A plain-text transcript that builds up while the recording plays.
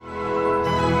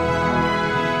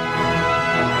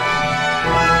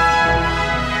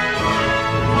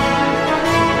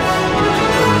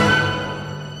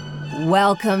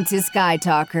Welcome to Sky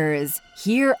Talkers.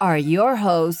 Here are your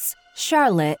hosts,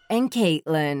 Charlotte and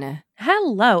Caitlin.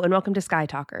 Hello, and welcome to Sky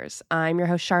Talkers. I'm your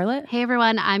host, Charlotte. Hey,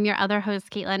 everyone. I'm your other host,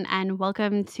 Caitlin, and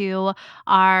welcome to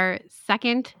our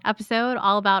second episode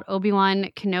all about Obi-Wan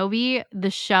Kenobi, the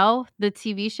show, the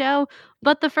TV show,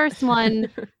 but the first one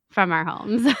from our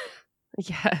homes.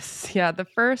 Yes. Yeah. The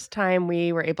first time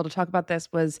we were able to talk about this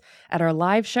was at our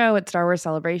live show at Star Wars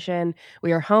Celebration.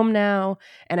 We are home now,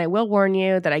 and I will warn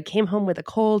you that I came home with a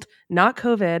cold, not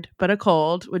COVID, but a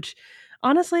cold, which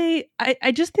honestly,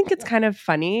 I just think it's kind of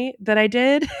funny that I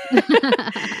did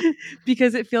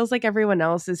because it feels like everyone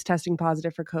else is testing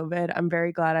positive for COVID. I'm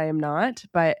very glad I am not,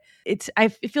 but it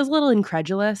feels a little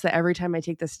incredulous that every time I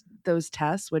take those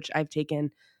tests, which I've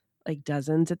taken like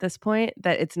dozens at this point,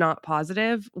 that it's not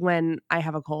positive when I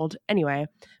have a cold. Anyway,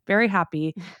 very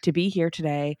happy to be here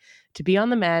today, to be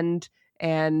on the mend,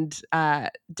 and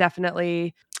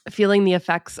definitely feeling the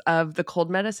effects of the cold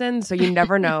medicine. So you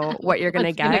never know what you're going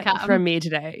to get from me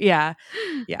today. Yeah.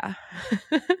 Yeah.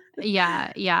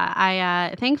 Yeah.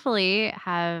 I thankfully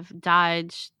have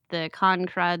dodged the con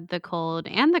crud, the cold,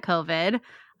 and the COVID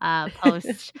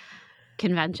post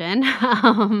convention.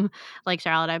 Like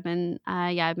Charlotte, I've been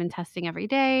testing every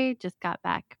day. Just got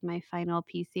back my final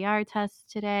PCR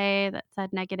test today that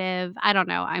said negative. I don't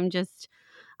know. I'm just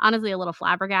honestly a little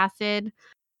flabbergasted.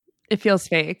 It feels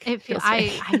fake.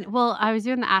 I was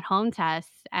doing the at-home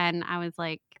test and I was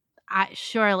like,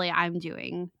 surely I'm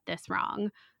doing this wrong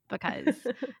because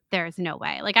there's no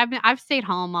way. Like I've stayed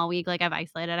home all week. Like I've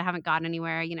isolated. I haven't gone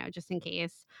anywhere, just in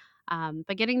case.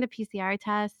 But getting the PCR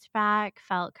test back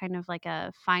felt kind of like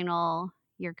a final,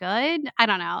 you're good. I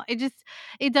don't know.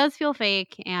 It does feel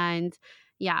fake. And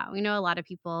yeah, we know a lot of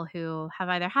people who have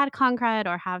either had Concred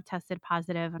or have tested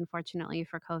positive, unfortunately,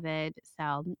 for COVID.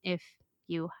 So if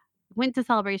you went to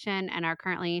Celebration and are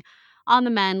currently on the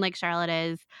mend like Charlotte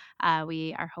is,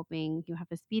 we are hoping you have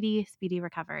a speedy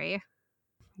recovery.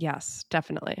 Yes,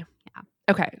 definitely. Yeah.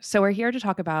 Okay, so we're here to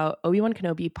talk about Obi-Wan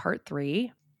Kenobi Part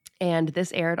 3, and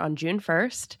this aired on June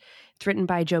 1st. It's written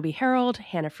by Joby Harold,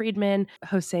 Hannah Friedman,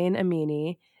 Hossein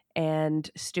Amini, and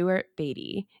Stuart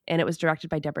Beatty, and it was directed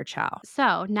by Deborah Chow.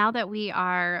 So now that we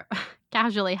are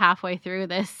casually halfway through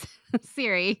this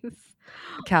series,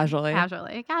 casually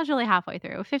halfway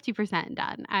through, 50%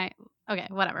 done. Okay,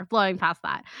 whatever, blowing past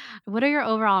that. What are your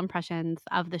overall impressions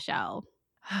of the show?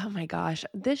 Oh my gosh,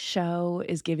 this show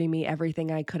is giving me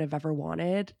everything I could have ever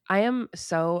wanted. I am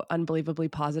so unbelievably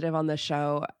positive on this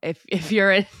show. If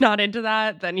you're not into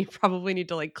that, then you probably need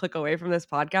to like click away from this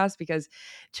podcast, because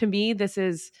to me, this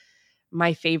is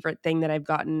my favorite thing that I've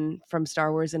gotten from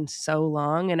Star Wars in so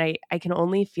long. And I can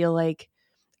only feel like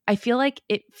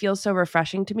it feels so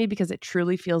refreshing to me because it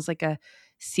truly feels like a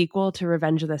sequel to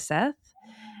Revenge of the Sith.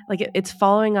 Like it's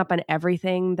following up on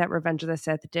everything that Revenge of the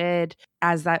Sith did.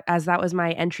 As that was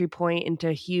my entry point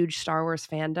into huge Star Wars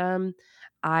fandom,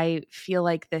 I feel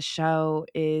like this show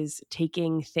is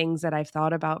taking things that I've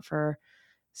thought about for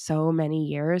so many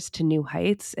years to new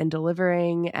heights and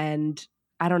delivering, and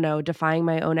I don't know, defying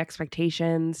my own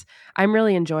expectations. I'm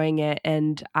really enjoying it,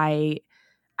 and I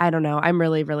don't know, I'm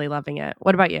really, really loving it.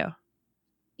 What about you?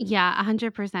 Yeah,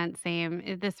 100%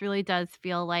 same. This really does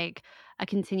feel like a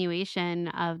continuation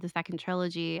of the second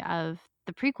trilogy of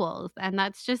the prequels. And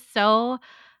that's just so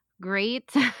great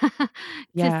to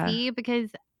Yeah. see because,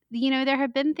 there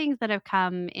have been things that have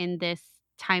come in this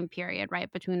time period,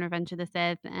 right, between Revenge of the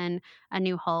Sith and A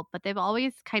New Hope, but they've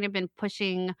always kind of been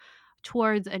pushing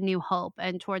towards A New Hope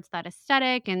and towards that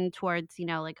aesthetic and towards,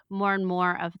 like more and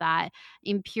more of that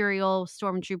Imperial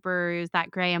stormtroopers, that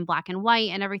gray and black and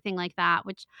white and everything like that,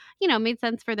 which, made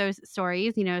sense for those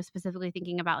stories, specifically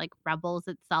thinking about like Rebels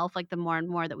itself, like the more and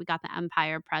more that we got the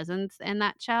Empire presence in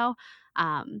that show.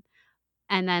 And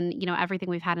then, everything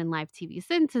we've had in live TV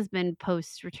since has been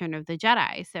post Return of the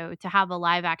Jedi. So to have a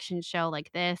live action show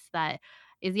like this that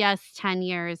is, yes, 10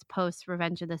 years post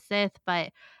Revenge of the Sith,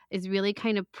 but is really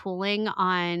kind of pulling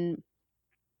on,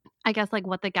 I guess, like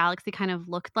what the galaxy kind of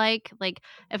looked like. Like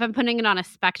if I'm putting it on a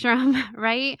spectrum,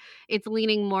 right? It's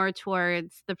leaning more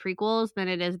towards the prequels than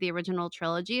it is the original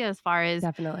trilogy as far as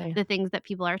Definitely. the things that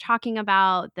people are talking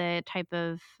about, the type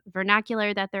of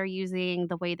vernacular that they're using,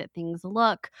 the way that things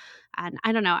look. And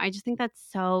I don't know, I just think that's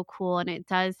so cool. And it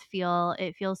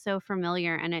feels so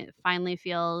familiar, and it finally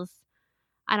feels,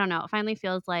 I don't know, it finally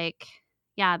feels like,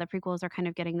 yeah, the prequels are kind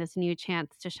of getting this new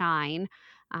chance to shine.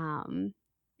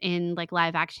 In like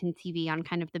live action TV on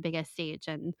kind of the biggest stage.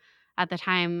 And at the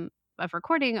time of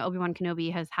recording, Obi-Wan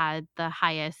Kenobi has had the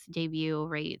highest debut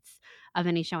rates of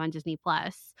any show on Disney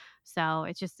Plus. So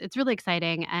it's really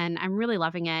exciting and I'm really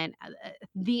loving it.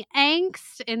 The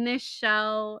angst in this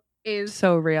show is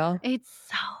So real. it's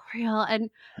so real. And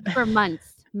for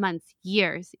months,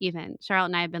 years even, Charlotte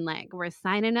and I have been like, we're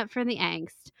signing up for the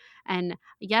angst. And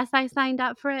yes, I signed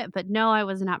up for it, but no, I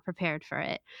was not prepared for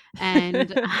it.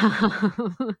 And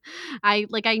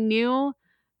I knew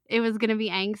it was going to be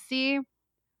angsty,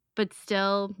 but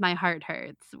still my heart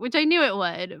hurts, which I knew it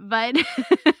would, but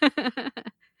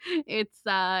it's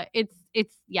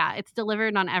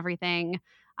delivered on everything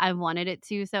I've wanted it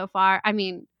to so far. I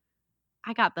mean,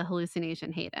 I got the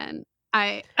hallucination Hayden.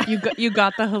 You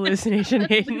got the hallucination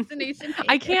Hayden. Hallucination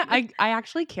Hayden. I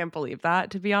actually can't believe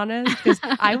that, to be honest, because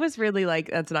I was really like,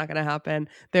 that's not gonna happen.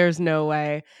 There's no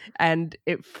way. And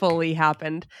it fully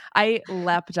happened. I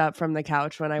leapt up from the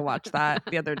couch when I watched that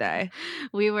the other day.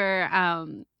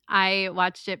 I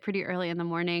watched it pretty early in the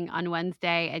morning on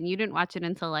Wednesday, and you didn't watch it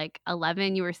until like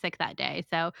 11. You were sick that day,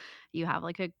 so you have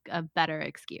like a better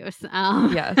excuse.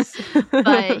 Yes.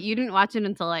 But you didn't watch it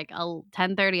until like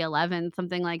 10:30, 11,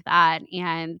 something like that.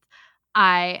 And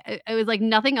it was like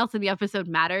nothing else in the episode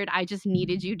mattered. I just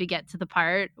needed you to get to the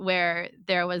part where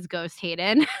there was Ghost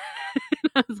Hayden.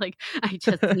 I was like, I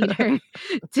just need her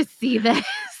to see this.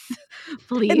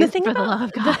 Please, And the thing for the love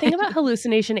of God.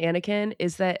 Hallucination Anakin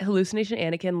is that Hallucination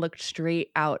Anakin looked straight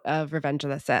out of Revenge of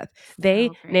the Sith. They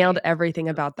nailed everything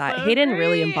about that. So Hayden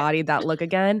really great. embodied that look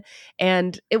again.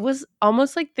 And it was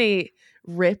almost like they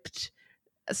ripped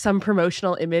some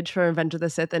promotional image from Revenge of the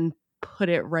Sith and put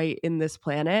it right in this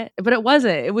planet. But it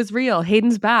wasn't. It was real.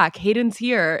 Hayden's back. Hayden's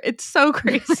here. It's so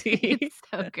crazy. It's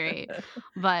so great.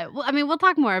 But I mean, we'll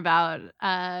talk more about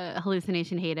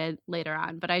Hallucination Hayden later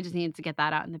on, but I just needed to get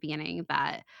that out in the beginning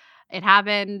that it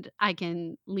happened. I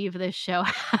can leave this show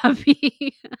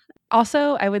happy.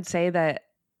 Also, I would say that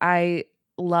I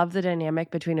love the dynamic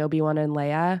between Obi-Wan and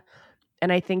Leia.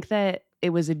 And I think that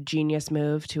it was a genius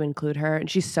move to include her. And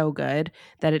she's so good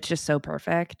that it's just so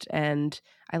perfect. And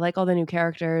I like all the new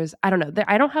characters. I don't know.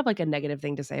 I don't have like a negative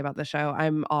thing to say about the show.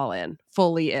 I'm all in,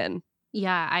 fully in.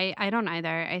 Yeah, I don't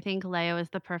either. I think Leia was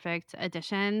the perfect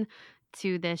addition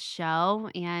to this show.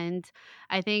 And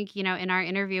I think, in our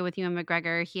interview with Ewan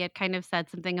McGregor, he had kind of said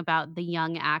something about the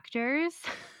young actors.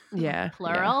 Yeah.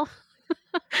 Plural.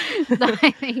 So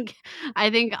I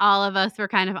think all of us were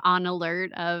kind of on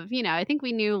alert of, I think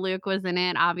we knew Luke was in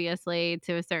it, obviously,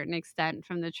 to a certain extent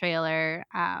from the trailer.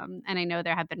 And I know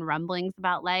there have been rumblings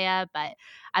about Leia, but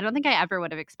I don't think I ever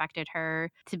would have expected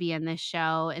her to be in this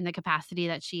show in the capacity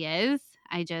that she is.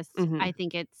 I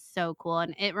think it's so cool.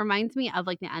 And it reminds me of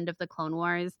like the end of the Clone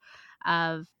Wars,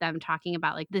 of them talking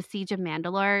about like the Siege of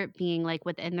Mandalore being like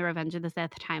within the Revenge of the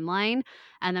Sith timeline,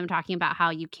 and them talking about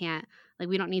how you can't, like,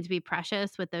 we don't need to be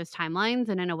precious with those timelines.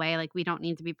 And in a way, like, we don't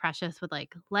need to be precious with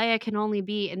like Leia can only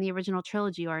be in the original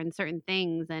trilogy or in certain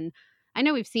things. And I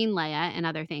know we've seen Leia in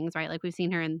other things, right? Like we've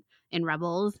seen her in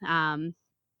Rebels, and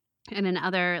in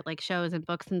other like shows and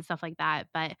books and stuff like that.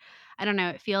 But I don't know,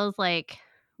 it feels like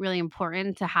really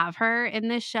important to have her in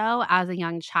this show as a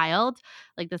young child,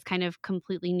 like this kind of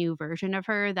completely new version of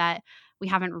her that we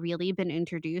haven't really been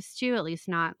introduced to, at least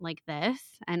not like this.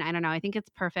 And I don't know, I think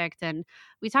it's perfect. And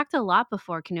we talked a lot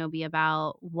before Kenobi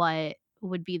about what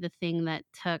would be the thing that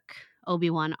took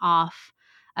Obi-Wan off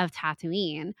of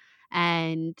Tatooine.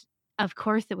 And of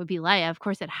course it would be Leia. Of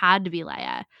course it had to be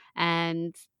Leia.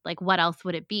 And like, what else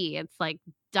would it be? It's like,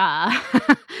 duh.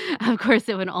 Of course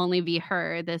it would only be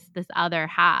her, this other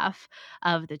half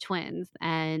of the twins.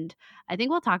 And I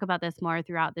think we'll talk about this more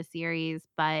throughout the series,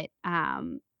 but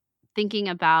thinking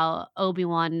about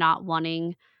Obi-Wan not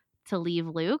wanting to leave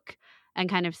Luke and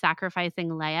kind of sacrificing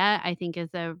Leia, I think is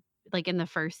like in the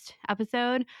first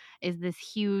episode, is this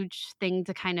huge thing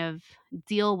to kind of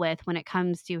deal with when it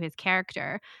comes to his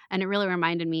character. And it really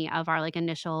reminded me of our like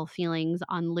initial feelings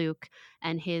on Luke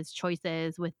and his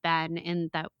choices with Ben and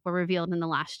that were revealed in The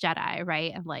Last Jedi,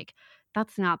 right? Of like,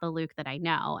 that's not the Luke that I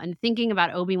know. And thinking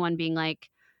about Obi-Wan being like,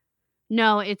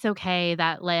 no, it's okay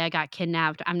that Leia got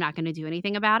kidnapped, I'm not going to do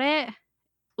anything about it,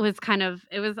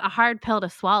 it was a hard pill to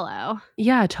swallow.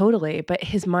 Yeah, totally. But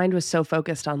his mind was so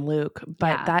focused on Luke,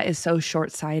 but that is so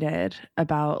short-sighted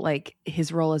about like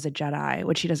his role as a Jedi,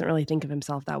 which he doesn't really think of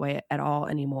himself that way at all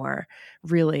anymore.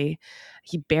 Really,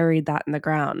 he buried that in the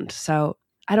ground. So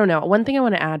I don't know. One thing I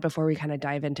want to add before we kind of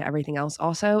dive into everything else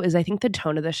also is I think the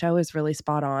tone of the show is really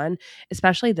spot on.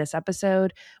 Especially this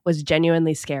episode was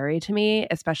genuinely scary to me,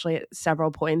 especially at several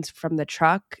points from the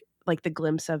truck, like the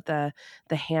glimpse of the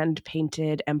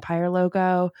hand-painted Empire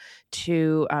logo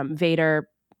to Vader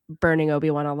burning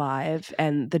Obi-Wan alive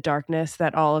and the darkness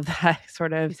that all of that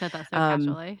sort of... You said that so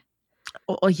casually.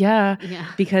 Oh, yeah,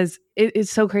 because it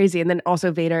is so crazy. And then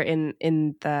also Vader in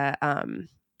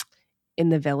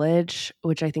the village,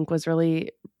 which I think was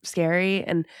really scary.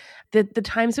 And the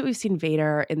times that we've seen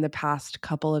Vader in the past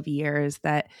couple of years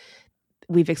that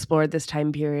we've explored this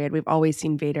time period, we've always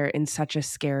seen Vader in such a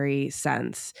scary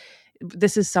sense.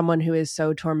 This is someone who is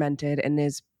so tormented and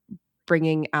is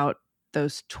bringing out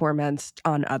those torments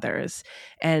on others.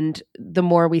 And the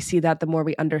more we see that, the more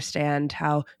we understand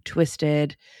how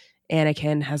twisted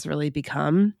Anakin has really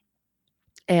become.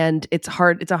 And it's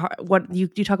hard. It's a hard, what you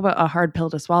talk about, a hard pill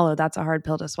to swallow. That's a hard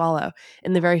pill to swallow.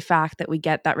 And the very fact that we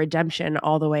get that redemption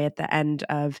all the way at the end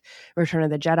of Return of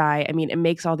the Jedi, I mean, it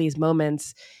makes all these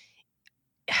moments,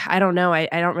 I don't know. I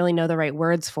don't really know the right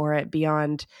words for it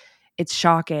beyond it's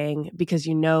shocking because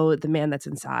you know the man that's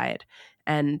inside.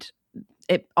 And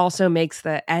it also makes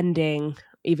the ending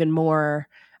even more,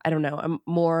 I don't know,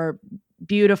 more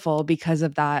beautiful because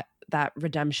of that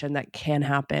redemption that can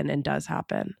happen and does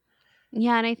happen.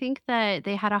 Yeah, and I think that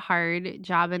they had a hard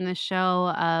job in the show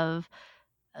of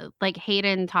like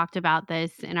Hayden talked about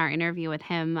this in our interview with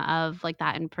him of like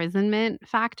that imprisonment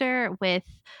factor with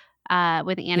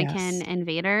Anakin Yes. and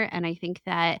Vader. And I think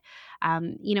that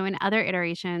in other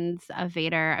iterations of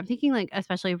Vader, I'm thinking like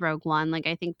especially Rogue One, like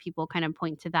I think people kind of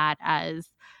point to that as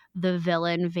the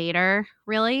villain Vader,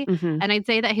 really. Mm-hmm. And I'd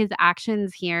say that his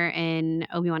actions here in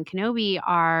Obi-Wan Kenobi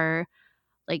are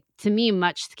like to me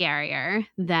much scarier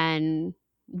than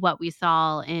what we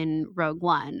saw in Rogue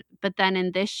One. But then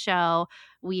in this show,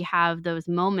 we have those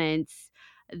moments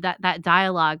that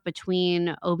dialogue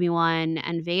between Obi-Wan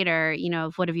and Vader,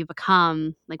 of what have you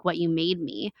become, like what you made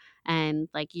me, and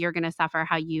like you're going to suffer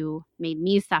how you made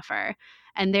me suffer.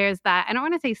 And there's that, I don't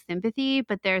want to say sympathy,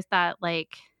 but there's that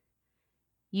like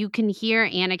you can hear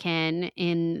Anakin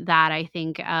in that, I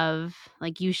think, of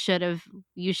like you should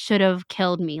have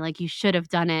killed me, like you should have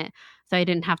done it so I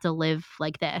didn't have to live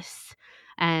like this.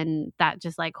 And that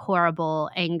just like horrible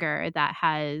anger that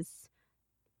has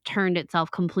turned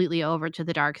itself completely over to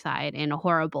the dark side in a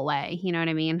horrible way. You know what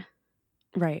I mean?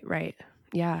 Right.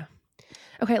 Yeah.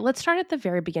 Okay, let's start at the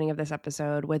very beginning of this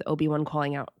episode with Obi-Wan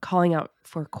calling out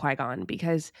for Qui-Gon,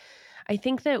 because I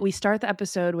think that we start the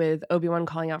episode with Obi-Wan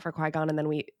calling out for Qui-Gon, and then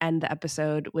we end the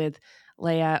episode with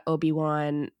Leia,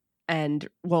 Obi-Wan, and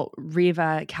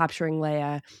Reva capturing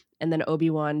Leia, and then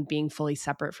Obi-Wan being fully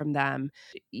separate from them.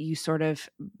 You sort of,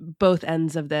 both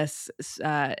ends of this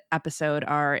episode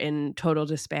are in total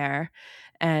despair.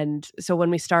 And so when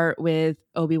we start with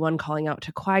Obi-Wan calling out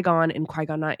to Qui-Gon and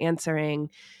Qui-Gon not answering,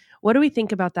 what do we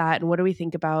think about that? And what do we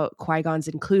think about Qui-Gon's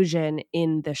inclusion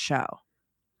in the show?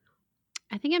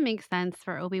 I think it makes sense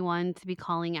for Obi-Wan to be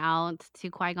calling out to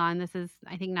Qui-Gon. This is,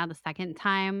 I think, now the second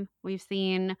time we've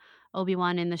seen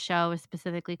Obi-Wan in the show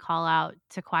specifically call out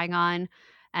to Qui-Gon.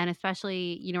 And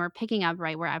especially, we're picking up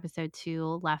right where episode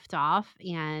 2 left off.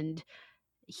 And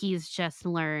he's just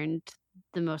learned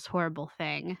the most horrible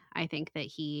thing I think that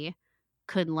he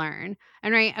could learn.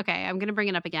 And right, okay, I'm gonna bring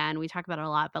it up again. We talk about it a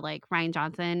lot, but like Rian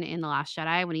Johnson in The Last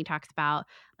Jedi, when he talks about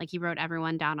like he wrote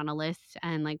everyone down on a list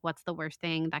and like what's the worst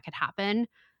thing that could happen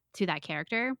to that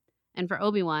character. And for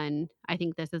Obi-Wan, I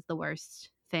think this is the worst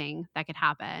thing that could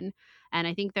happen. And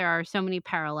I think there are so many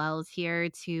parallels here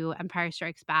to Empire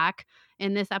Strikes Back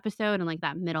in this episode and like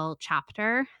that middle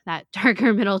chapter, that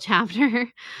darker middle chapter.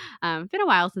 Been a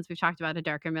while since we've talked about a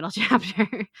darker middle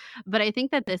chapter, but I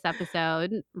think that this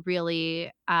episode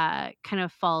really kind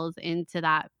of falls into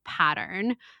that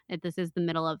pattern. This is the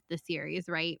middle of the series,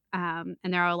 right? And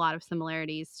there are a lot of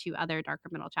similarities to other darker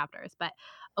middle chapters, but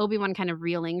Obi-Wan kind of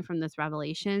reeling from this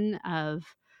revelation of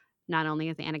not only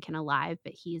is Anakin alive,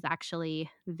 but he's actually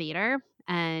Vader.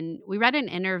 And we read an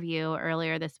interview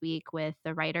earlier this week with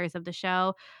the writers of the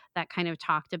show that kind of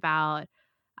talked about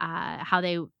how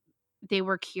they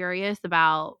were curious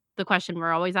about the question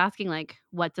we're always asking, like,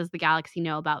 what does the galaxy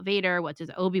know about Vader? What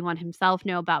does Obi-Wan himself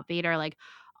know about Vader? Like,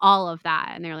 all of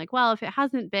that. And they're like, well, if it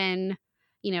hasn't been,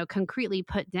 concretely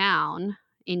put down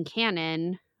in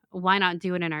canon, why not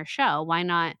do it in our show? Why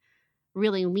not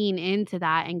really lean into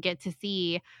that and get to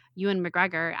see Ewan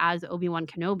McGregor as Obi-Wan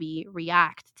Kenobi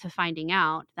react to finding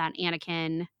out that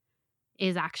Anakin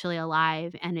is actually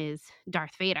alive and is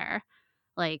Darth Vader?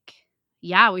 Like,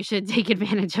 yeah, we should take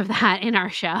advantage of that in our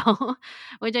show,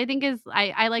 which I think is,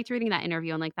 I liked reading that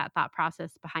interview and like that thought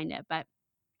process behind it. But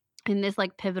in this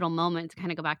like pivotal moment, to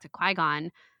kind of go back to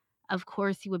Qui-Gon, of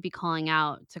course he would be calling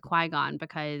out to Qui-Gon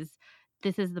because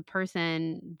this is the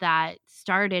person that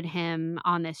started him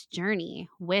on this journey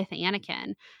with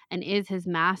Anakin and is his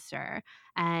master,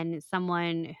 and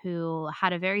someone who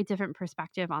had a very different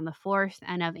perspective on the Force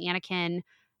and of Anakin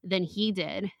than he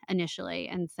did initially.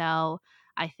 And so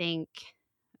I think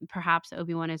perhaps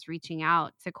Obi-Wan is reaching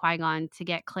out to Qui-Gon to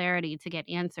get clarity, to get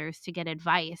answers, to get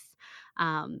advice,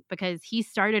 because he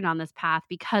started on this path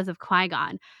because of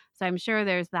Qui-Gon. So I'm sure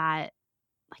there's that,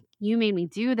 like, you made me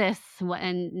do this,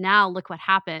 and now look what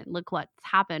happened. Look what's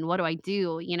happened. What do I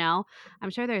do? I'm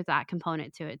sure there's that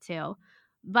component to it too.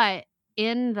 But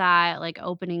in that like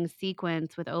opening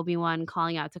sequence with Obi-Wan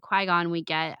calling out to Qui-Gon, we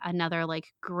get another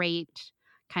like great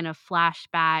kind of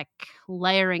flashback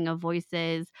layering of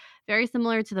voices, very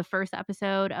similar to the first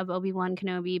episode of Obi-Wan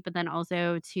Kenobi, but then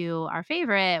also to our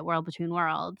favorite, World Between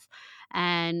Worlds.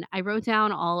 And I wrote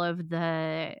down all of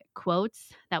the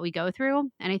quotes that we go through,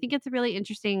 and I think it's a really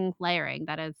interesting layering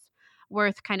that is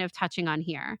worth kind of touching on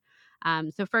here.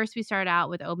 So first we start out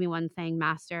with Obi-Wan saying,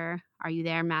 "Master, are you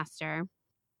there, Master?"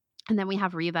 And then we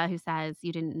have Reva who says,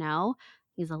 "You didn't know?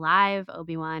 He's alive,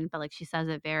 Obi-Wan," but like she says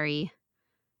it very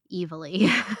evilly.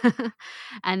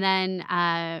 And then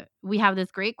we have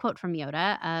this great quote from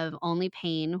Yoda of, "Only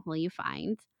pain will you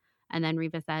find." And then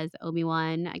Reva says,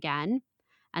 "Obi-Wan," again.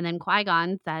 And then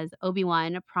Qui-Gon says,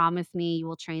 "Obi-Wan, promise me you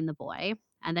will train the boy."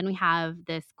 And then we have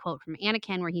this quote from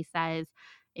Anakin where he says,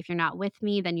 "If you're not with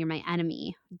me, then you're my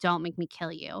enemy. Don't make me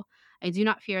kill you. I do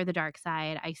not fear the dark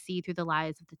side. I see through the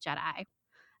lies of the Jedi."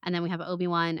 And then we have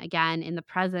Obi-Wan again in the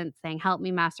present saying, "Help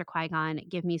me, Master Qui-Gon,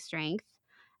 give me strength."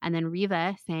 And then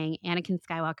Reva saying, "Anakin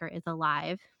Skywalker is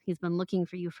alive. He's been looking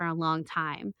for you for a long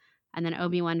time." And then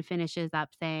Obi-Wan finishes up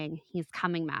saying, "He's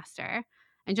coming, Master."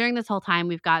 And during this whole time,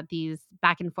 we've got these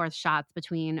back and forth shots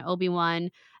between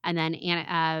Obi-Wan and then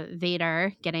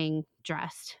Vader getting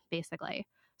dressed, basically.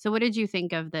 So what did you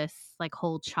think of this like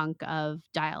whole chunk of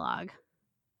dialogue?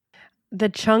 The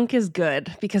chunk is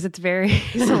good because it's very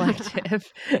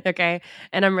selective. Okay.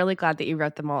 And I'm really glad that you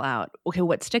wrote them all out. Okay.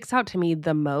 What sticks out to me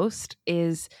the most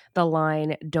is the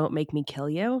line, "Don't make me kill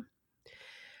you."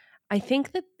 I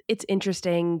think that it's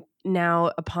interesting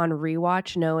now upon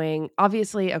rewatch, knowing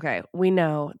obviously, okay, we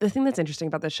know the thing that's interesting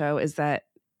about the show is that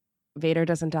Vader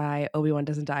doesn't die, Obi-Wan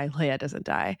doesn't die, Leia doesn't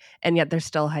die, and yet there's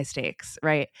still high stakes,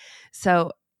 right?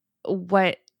 So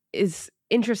what is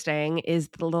interesting is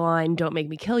the line, "Don't make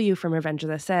me kill you" from Revenge of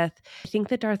the Sith. I think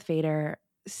that Darth Vader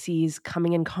sees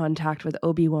coming in contact with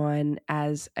Obi-Wan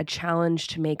as a challenge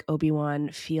to make Obi-Wan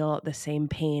feel the same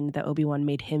pain that Obi-Wan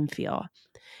made him feel.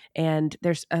 And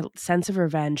there's a sense of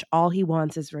revenge. All he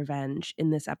wants is revenge in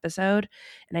this episode.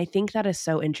 And I think that is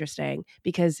so interesting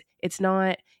because it's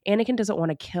not, Anakin doesn't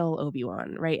want to kill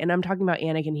Obi-Wan, right? And I'm talking about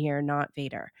Anakin here, not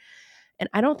Vader. And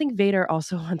I don't think Vader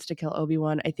also wants to kill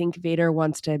Obi-Wan. I think Vader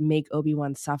wants to make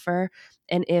Obi-Wan suffer.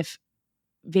 And if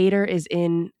Vader is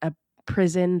in a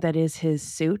prison that is his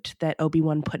suit that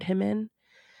Obi-Wan put him in,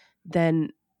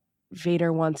 then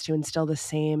Vader wants to instill the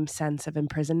same sense of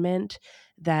imprisonment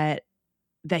that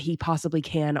he possibly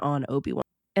can on Obi-Wan.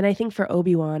 And I think for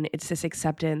Obi-Wan, it's this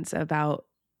acceptance about,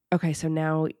 okay, so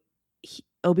now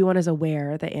Obi-Wan is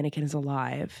aware that Anakin is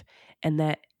alive and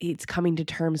that it's coming to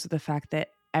terms with the fact that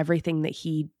everything that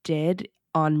he did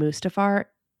on Mustafar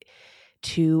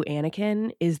to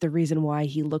Anakin is the reason why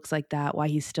he looks like that, why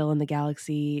he's still in the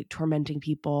galaxy, tormenting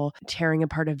people, tearing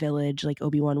apart a village like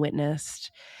Obi-Wan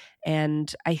witnessed.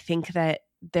 And I think that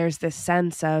there's this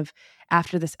sense of,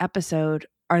 after this episode,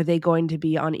 are they going to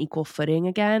be on equal footing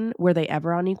again? Were they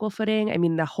ever on equal footing? I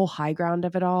mean, the whole high ground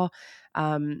of it all,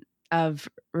 of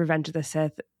Revenge of the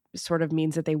Sith, sort of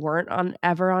means that they weren't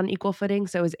ever on equal footing.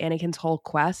 So is Anakin's whole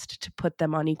quest to put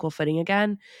them on equal footing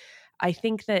again? I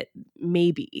think that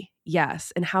maybe,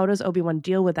 yes. And how does Obi-Wan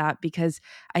deal with that? Because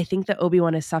I think that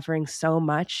Obi-Wan is suffering so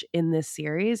much in this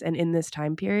series and in this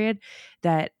time period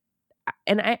that,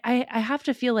 and I have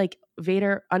to feel like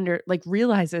Vader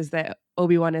realizes that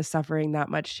Obi-Wan is suffering that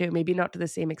much too. Maybe not to the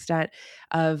same extent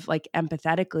of like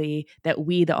empathetically that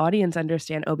we, the audience,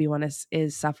 understand Obi-Wan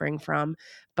is suffering from.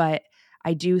 But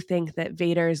I do think that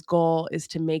Vader's goal is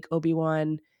to make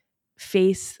Obi-Wan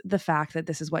face the fact that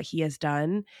this is what he has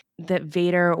done, that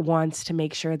Vader wants to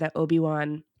make sure that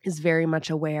Obi-Wan is very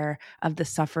much aware of the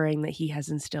suffering that he has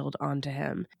instilled onto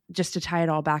him. Just to tie it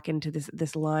all back into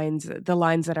the lines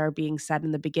that are being said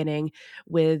in the beginning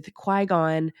with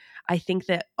Qui-Gon, I think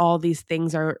that all these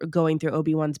things are going through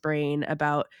Obi-Wan's brain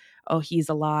about, oh, he's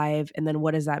alive, and then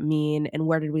what does that mean, and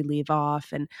where did we leave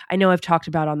off? And I know I've talked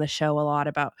about on the show a lot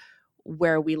about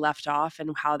where we left off and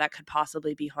how that could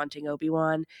possibly be haunting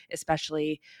Obi-Wan,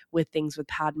 especially with things with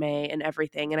Padme and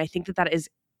everything. And I think that is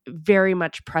very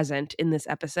much present in this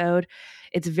episode.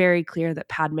 It's very clear that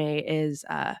Padme is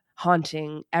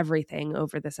haunting everything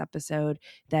over this episode,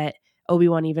 that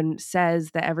Obi-Wan even says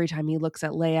that every time he looks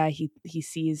at Leia, he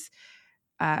sees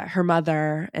her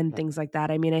mother and things like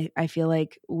that. I mean, I feel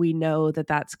like we know that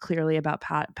that's clearly about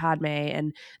Padme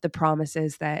and the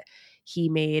promises that he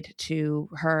made to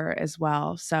her as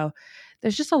well. So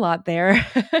there's just a lot there.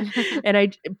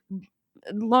 And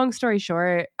long story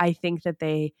short, I think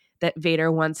that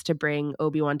Vader wants to bring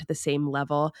Obi-Wan to the same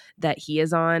level that he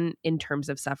is on in terms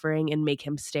of suffering and make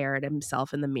him stare at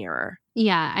himself in the mirror.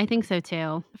 Yeah, I think so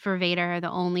too. For Vader,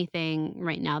 the only thing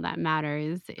right now that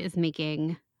matters is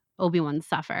making Obi-Wan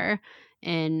suffer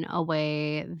in a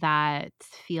way that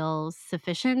feels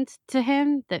sufficient to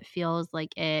him, that feels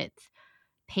like it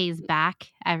pays back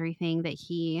everything that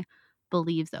he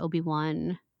believes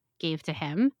Obi-Wan gave to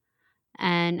him.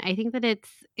 And I think that it's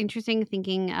interesting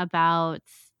thinking about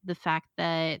the fact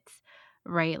that,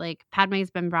 right, like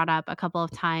Padme's been brought up a couple of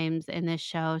times in this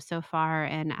show so far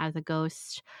and as a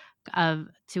ghost of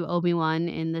to Obi-Wan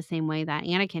in the same way that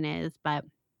Anakin is. But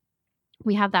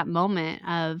we have that moment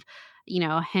of,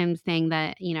 him saying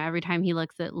that, every time he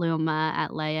looks at Luma,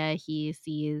 at Leia, he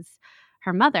sees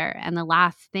her mother. And the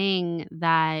last thing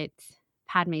that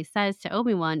Padme says to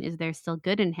Obi-Wan is there's still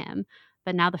good in him.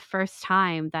 But now the first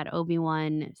time that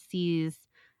Obi-Wan sees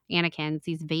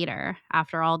sees Vader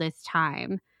after all this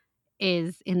time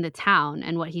is in the town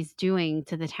and what he's doing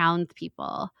to the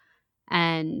townspeople.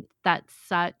 And that's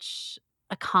such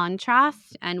a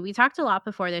contrast. And we talked a lot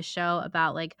before this show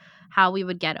about like how we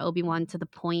would get Obi-Wan to the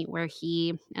point where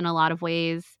he, in a lot of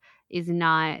ways, is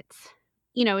not,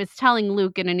 is telling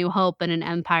Luke in A New Hope and an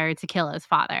Empire to kill his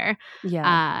father.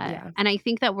 Yeah. And I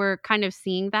think that we're kind of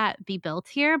seeing that be built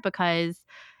here because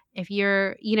if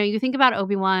you're, you think about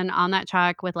Obi-Wan on that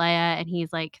truck with Leia and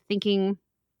he's like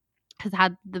has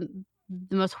had the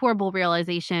most horrible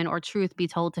realization or truth be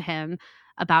told to him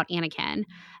about Anakin.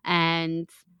 And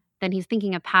then he's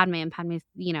thinking of Padme and Padme's,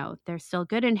 there's still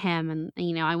good in him.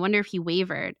 And, I wonder if he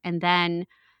wavered. And then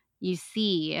you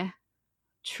see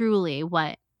truly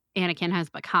what Anakin has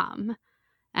become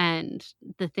and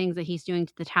the things that he's doing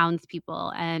to the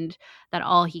townspeople and that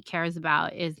all he cares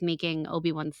about is making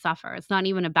Obi-Wan suffer. It's not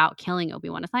even about killing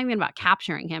Obi-Wan. It's not even about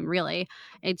capturing him, really.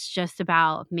 It's just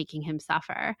about making him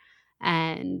suffer.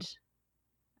 And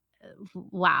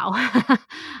wow.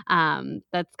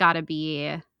 That's got to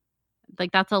be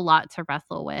like that's a lot to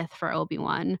wrestle with for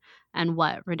Obi-Wan and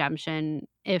what redemption,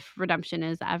 if redemption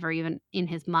is ever even in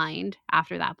his mind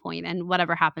after that point and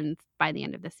whatever happens by the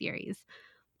end of the series.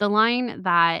 The line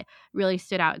that really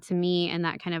stood out to me in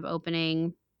that kind of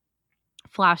opening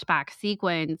flashback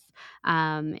sequence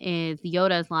is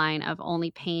Yoda's line of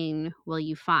only pain will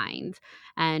you find.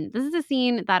 And this is a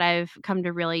scene that I've come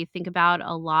to really think about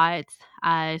a lot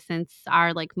since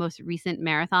our like most recent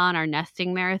marathon, our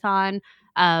nesting marathon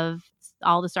of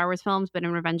all the Star Wars films, but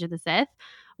in Revenge of the Sith,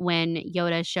 when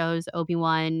Yoda shows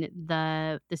Obi-Wan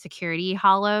the security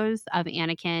hollows of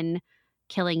Anakin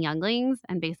killing younglings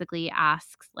and basically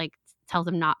asks, like, tells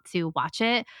him not to watch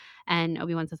it. And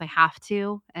Obi-Wan says, I have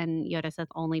to. And Yoda says,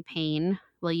 only pain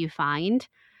will you find.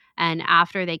 And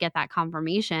after they get that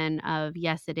confirmation of,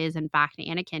 yes, it is in fact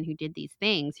Anakin who did these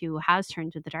things, who has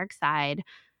turned to the dark side,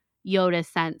 Yoda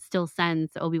still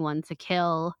sends Obi-Wan to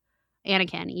kill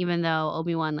Anakin, even though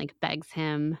Obi-Wan like begs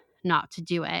him not to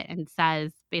do it and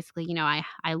says basically,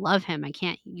 I love him.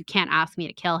 You can't ask me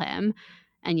to kill him.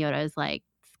 And Yoda is like,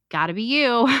 it's gotta be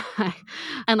you.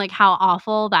 And like how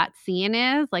awful that scene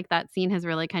is. Like that scene has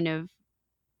really kind of,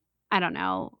 I don't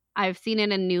know. I've seen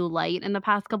it in new light in the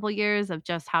past couple years of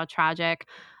just how tragic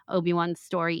Obi-Wan's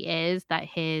story is, that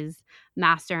his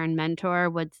master and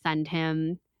mentor would send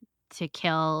him to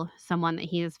kill someone that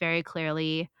he is very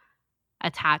clearly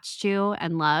attached to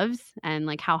and loves, and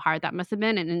like how hard that must have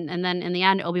been. And then in the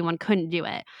end, Obi-Wan couldn't do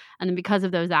it. And then because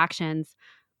of those actions,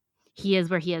 he is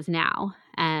where he is now.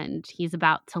 And he's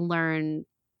about to learn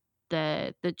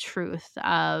the truth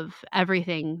of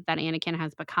everything that Anakin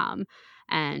has become.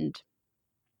 And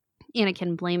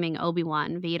Anakin blaming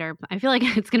Obi-Wan, Vader. I feel like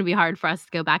it's going to be hard for us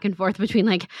to go back and forth between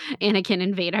like Anakin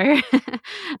and Vader.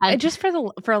 Just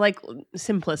for like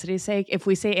simplicity's sake, if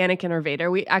we say Anakin or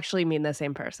Vader, we actually mean the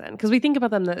same person because we think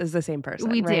about them as the same person.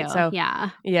 We right? do. So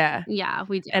yeah,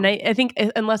 we do. And I think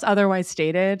unless otherwise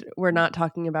stated, we're not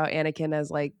talking about Anakin as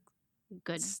like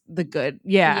good. The good.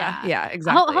 Yeah,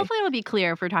 exactly. Hopefully it'll be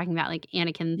clear if we're talking about like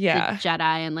Anakin the Jedi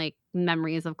and like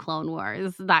memories of Clone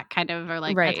Wars, that kind of, or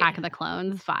like Attack of the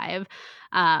Clones 5.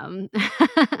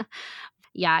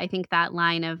 Yeah, I think that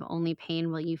line of only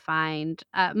pain will you find,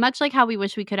 much like how we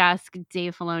wish we could ask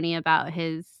Dave Filoni about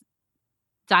his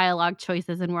dialogue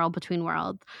choices in World Between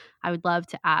Worlds, I would love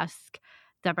to ask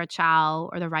Deborah Chow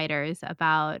or the writers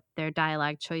about their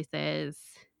dialogue choices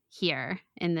here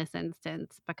in this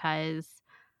instance, because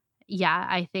yeah,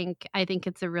 I think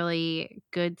it's a really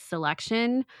good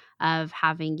selection of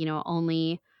having,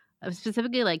 only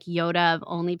specifically like Yoda of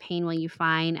only pain will you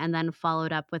find, and then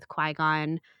followed up with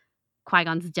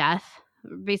Qui-Gon's death,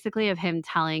 basically of him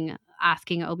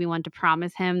asking Obi-Wan to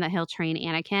promise him that he'll train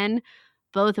Anakin.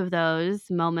 Both of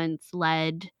those moments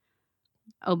led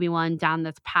Obi-Wan down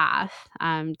this path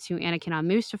to Anakin on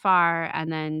Mustafar,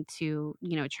 and then to,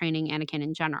 training Anakin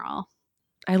in general.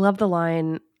 I love the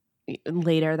line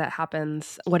later that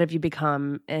happens, "What have you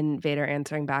become?" And Vader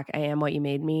answering back, "I am what you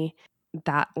made me."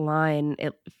 That line,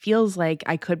 it feels like,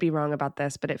 I could be wrong about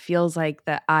this, but it feels like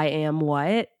the "I am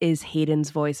what" is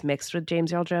Hayden's voice mixed with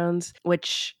James Earl Jones,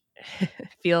 which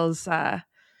feels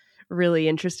really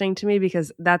interesting to me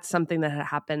because that's something that had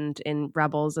happened in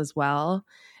Rebels as well.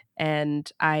 And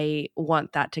I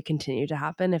want that to continue to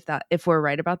happen if we're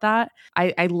right about that.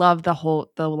 I love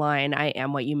the line, "I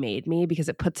am what you made me," because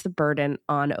it puts the burden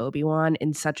on Obi-Wan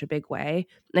in such a big way.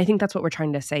 And I think that's what we're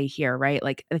trying to say here, right?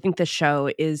 Like, I think the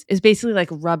show is basically like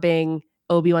rubbing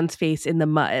Obi-Wan's face in the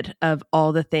mud of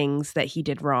all the things that he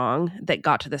did wrong that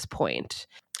got to this point.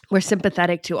 We're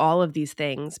sympathetic to all of these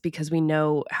things because we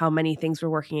know how many things were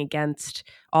working against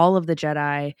all of the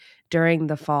Jedi during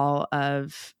the fall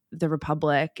of the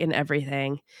Republic and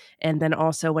everything. And then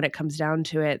also when it comes down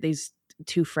to it, these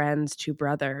two friends, two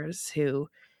brothers who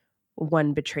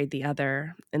one betrayed the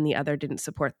other and the other didn't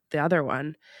support the other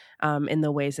one in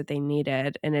the ways that they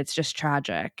needed. And it's just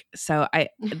tragic. So I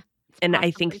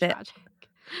think that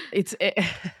tragic.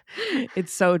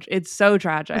 it's so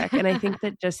tragic. And I think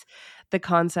that just the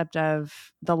concept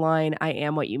of the line, "I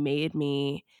am what you made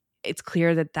me," it's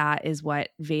clear that that is what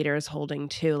Vader is holding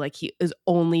to. Like, he is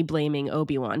only blaming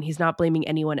Obi-Wan. He's not blaming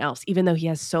anyone else, even though he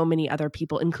has so many other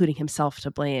people, including himself, to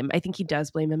blame. I think he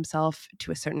does blame himself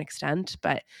to a certain extent,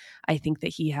 but I think that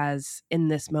he has, in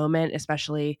this moment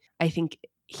especially, I think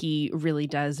he really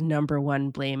does number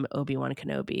one blame Obi-Wan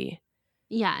Kenobi.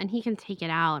 Yeah, and he can take it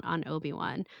out on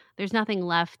Obi-Wan. There's nothing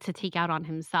left to take out on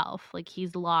himself. Like,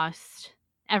 he's lost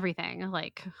everything,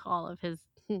 like all of his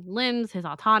limbs, his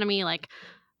autonomy, like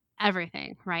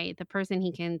everything, right? The person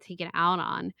he can take it out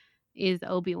on is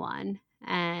Obi-Wan.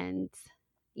 And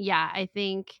yeah,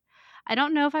 I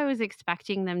don't know if I was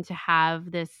expecting them to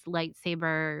have this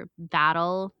lightsaber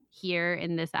battle here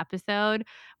in this episode.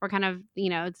 We're kind of,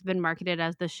 it's been marketed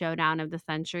as the showdown of the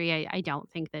century. I don't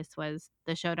think this was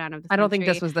the showdown of the I century. don't think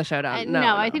this was the showdown.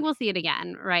 No, I think we'll see it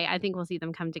again, right? I think we'll see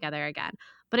them come together again.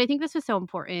 But I think this was so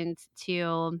important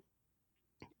to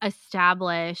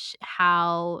establish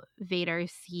how Vader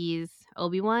sees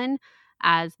Obi-Wan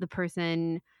as the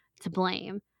person to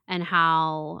blame, and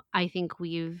how I think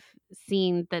we've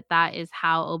seen that is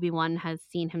how Obi-Wan has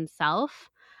seen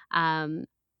himself.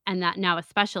 And that now,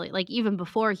 especially, like, even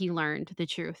before he learned the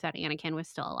truth that Anakin was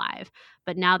still alive,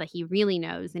 but now that he really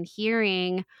knows, and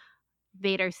hearing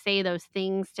Vader say those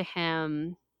things to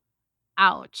him,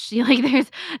 ouch. Like,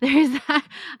 there's that,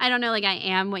 I don't know, like, "I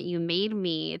am what you made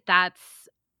me."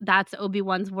 That's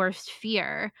Obi-Wan's worst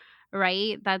fear,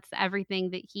 right? That's everything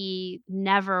that he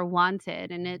never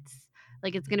wanted, and it's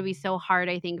going to be so hard,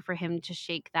 I think, for him to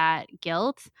shake that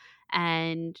guilt,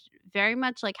 and very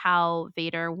much like how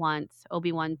Vader wants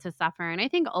Obi-Wan to suffer, and I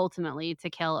think ultimately to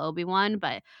kill Obi-Wan,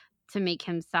 but to make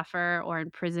him suffer or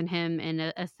imprison him in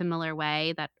a similar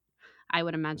way that I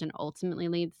would imagine ultimately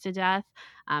leads to death,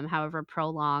 however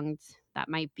prolonged that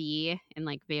might be in,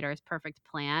 like, Vader's perfect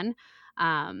plan.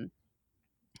 Um,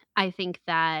 I think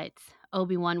that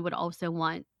Obi-Wan would also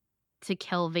want to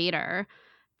kill Vader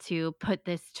to put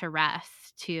this to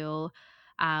rest, to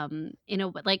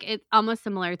like, it's almost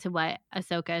similar to what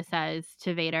Ahsoka says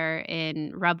to Vader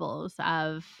in Rebels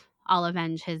of, "I'll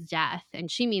avenge his death,"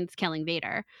 and she means killing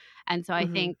Vader. And so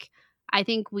Mhm. I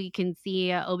think we can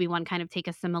see Obi-Wan kind of take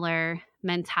a similar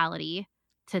mentality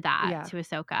to that, Yeah. to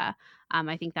Ahsoka.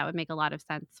 I think that would make a lot of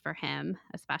sense for him,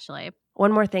 especially.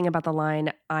 One more thing about the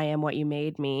line, "I am what you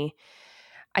made me."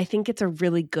 I think it's a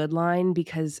really good line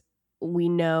because we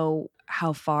know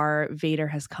how far Vader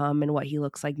has come and what he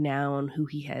looks like now and who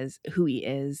he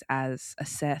is as a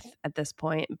Sith at this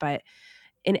point. But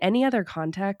in any other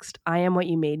context, "I am what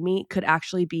you made me" could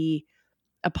actually be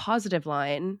a positive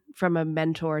line from a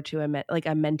mentor to like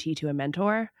a mentee to a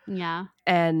mentor. Yeah.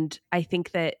 And I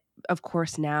think that, of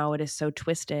course, now it is so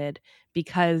twisted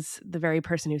because the very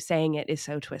person who's saying it is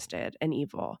so twisted and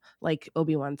evil, like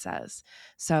Obi-Wan says.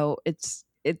 So it's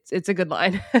a good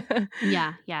line.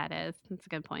 Yeah, yeah, it is. That's a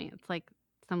good point. It's like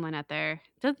someone out there.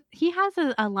 He has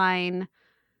a line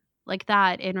like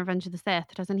that in Revenge of the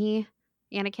Sith, doesn't he?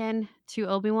 Anakin to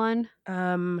Obi-Wan?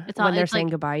 When It's all they're it's saying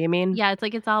like goodbye, you mean? yeah, it's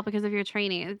like it's all because of your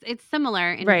training. It's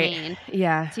similar in Right. vein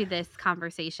Yeah. to this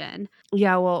conversation.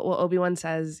 Yeah. Well, Obi-Wan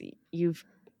says, you've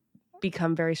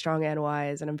become very strong and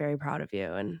wise, and I'm very proud of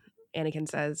you. And Anakin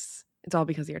says, it's all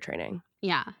because of your training.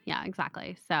 Yeah,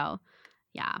 exactly. So,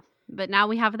 yeah. But now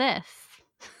we have this.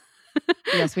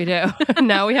 Yes, we do.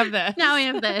 Now we have this. Now we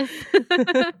have this.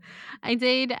 I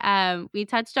did we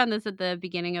touched on this at the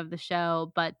beginning of the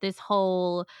show, but this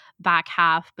whole back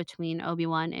half between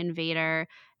Obi-Wan and Vader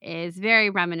is very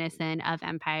reminiscent of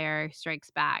Empire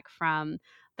Strikes Back, from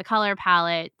the color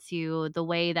palette to the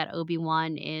way that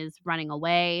Obi-Wan is running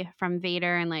away from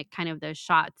Vader, and like kind of those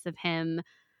shots of him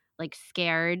like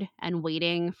scared and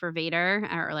waiting for Vader,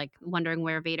 or like wondering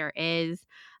where Vader is,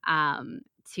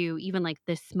 to even like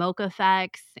the smoke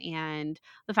effects and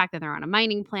the fact that they're on a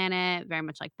mining planet, very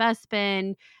much like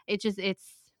Bespin.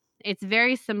 It's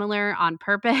very similar on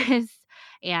purpose.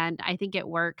 And I think it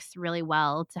works really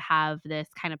well to have this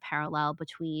kind of parallel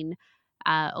between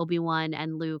Obi-Wan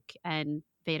and Luke and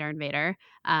Vader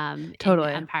in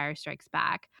Totally. Empire Strikes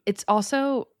Back. It's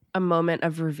also a moment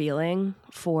of revealing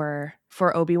for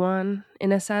Obi-Wan,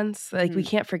 in a sense. Like, we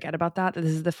can't forget about that this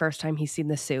is the first time he's seen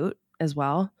the suit as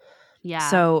well. Yeah.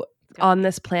 So on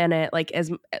this planet, like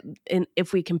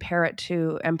if we compare it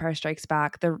to Empire Strikes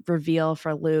Back, the reveal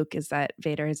for Luke is that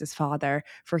Vader is his father.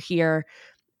 For here,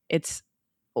 it's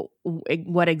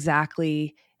what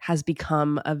exactly has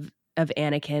become of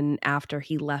Anakin after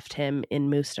he left him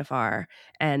in Mustafar,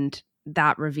 and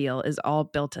that reveal is all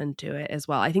built into it as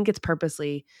well. I think it's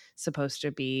purposely supposed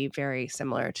to be very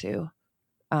similar to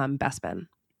Bespin.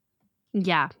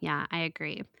 Yeah, I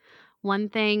agree. One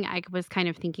thing I was kind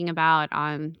of thinking about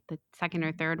on the second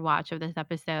or third watch of this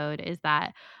episode is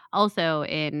that also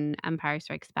in Empire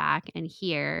Strikes Back and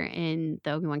here in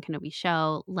the Obi-Wan Kenobi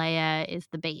show, Leia is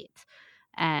the bait.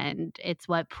 And it's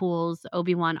what pulls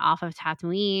Obi-Wan off of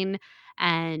Tatooine,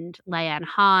 and Leia and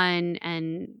Han,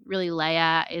 and really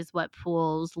Leia is what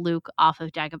pulls Luke off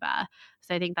of Dagobah.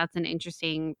 So I think that's an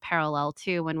interesting parallel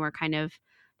too, when we're kind of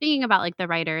thinking about like the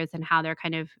writers and how they're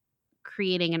kind of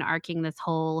creating and arcing this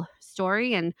whole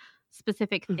story, and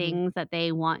specific things that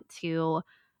they want to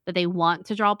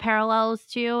draw parallels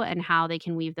to, and how they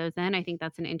can weave those in. I think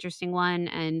that's an interesting one,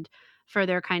 and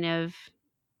further kind of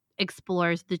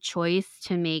explores the choice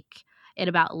to make it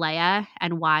about Leia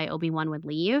and why Obi-Wan would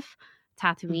leave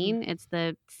Tatooine. It's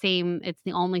the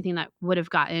only thing that would have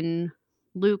gotten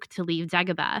Luke to leave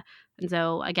Dagobah. And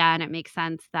so again, it makes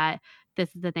sense that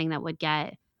this is the thing that would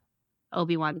get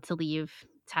Obi-Wan to leave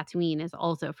Tatooine, is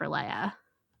also for Leia.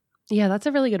 Yeah, that's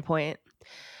a really good point.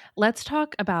 Let's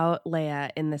talk about Leia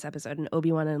in this episode, and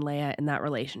Obi-Wan and Leia in that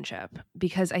relationship,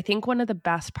 because I think one of the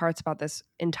best parts about this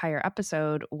entire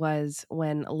episode was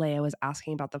when Leia was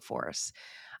asking about the Force.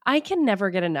 I can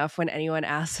never get enough when anyone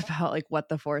asks about like what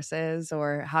the Force is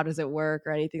or how does it work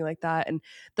or anything like that. And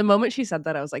the moment she said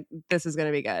that, I was like, this is going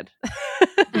to be good.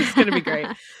 This is going to be great.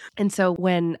 And so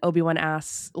when Obi-Wan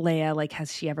asks Leia, like,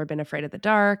 has she ever been afraid of the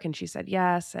dark? And she said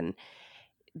yes. And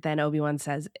then Obi-Wan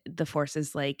says the Force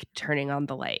is like turning on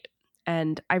the light.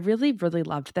 And I really, really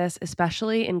loved this,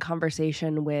 especially in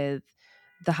conversation with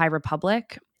the High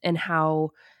Republic, and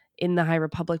how in the High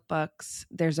Republic books,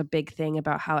 there's a big thing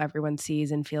about how everyone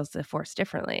sees and feels the Force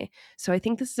differently. So I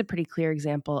think this is a pretty clear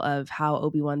example of how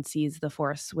Obi-Wan sees the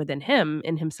Force within him,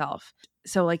 in himself.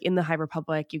 So like in the High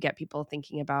Republic, you get people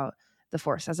thinking about the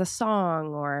Force as a song,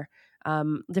 or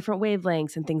different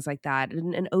wavelengths and things like that,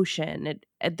 an ocean.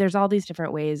 There's all these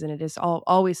different ways, and it is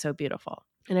always so beautiful.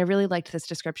 And I really liked this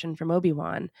description from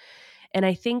Obi-Wan. And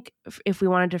I think if we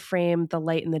wanted to frame the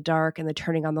light and the dark and the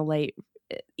turning on the light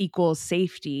equals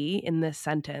safety in this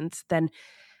sentence, then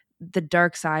the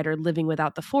dark side, or living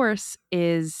without the Force,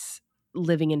 is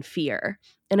living in fear.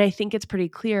 And I think it's pretty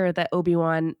clear that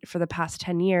Obi-Wan for the past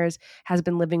 10 years has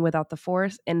been living without the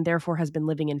Force, and therefore has been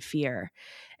living in fear.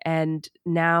 And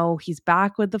now he's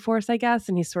back with the Force, I guess,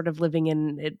 and he's sort of living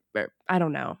in it. I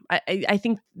don't know. I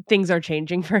think things are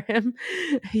changing for him.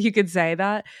 You could say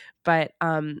that. But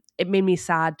it made me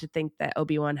sad to think that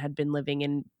Obi-Wan had been living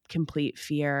in complete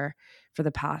fear for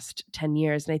the past 10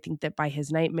 years. And I think that by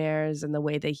his nightmares and the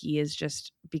way that he has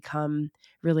just become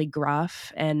really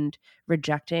gruff and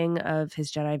rejecting of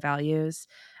his Jedi values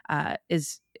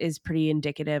is pretty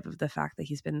indicative of the fact that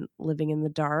he's been living in the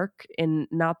dark, in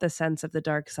not the sense of the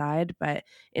dark side, but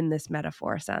in this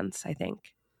metaphor sense, I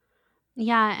think.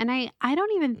 Yeah, and I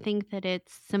don't even think that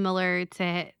it's similar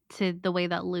to the way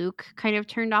that Luke kind of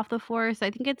turned off the Force.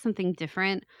 I think it's something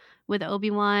different with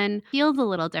Obi-Wan. Feels a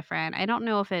little different. I don't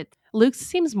know if it's Luke's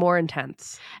seems more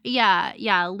intense. Yeah,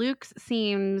 Luke's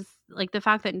seems like the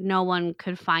fact that no one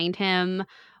could find him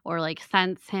or like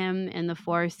sense him in the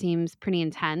Force seems pretty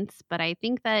intense. But I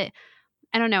think that,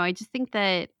 I don't know, I just think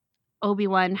that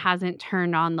Obi-Wan hasn't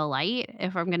turned on the light,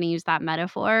 if I'm going to use that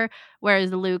metaphor,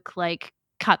 whereas Luke like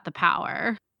cut the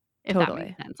power, if that makes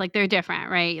Totally. sense. Like they're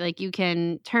different, right? Like you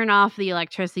can turn off the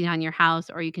electricity on your house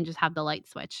or you can just have the light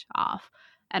switch off.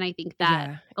 And I think that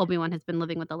Yeah. Obi-Wan has been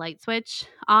living with the light switch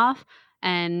off.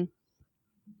 And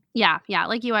yeah,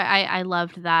 like you, I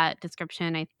loved that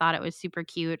description. I thought it was super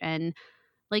cute and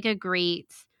like a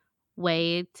great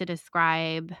way to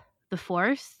describe the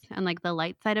Force and like the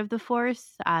light side of the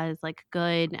Force as like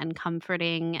good and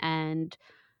comforting and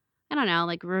I don't know,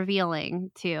 like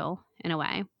revealing too, in a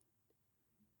way.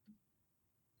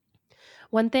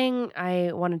 One thing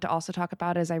I wanted to also talk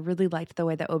about is I really liked the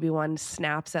way that Obi-Wan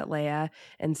snaps at Leia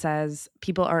and says,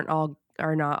 "People are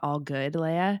not all good,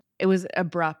 Leia." It was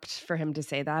abrupt for him to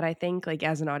say that, I think. Like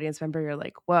as an audience member, you're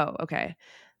like, "Whoa, okay.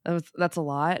 That's a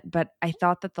lot." But I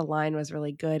thought that the line was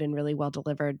really good and really well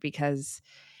delivered because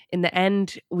in the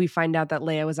end, we find out that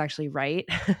Leia was actually right.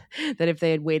 That if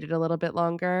they had waited a little bit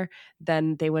longer,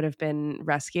 then they would have been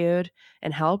rescued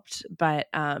and helped. But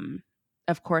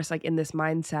of course, like in this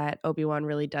mindset, Obi-Wan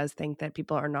really does think that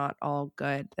people are not all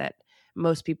good, that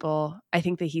most people, I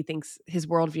think that he thinks his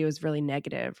worldview is really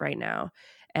negative right now.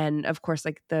 And of course,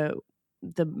 like the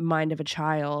mind of a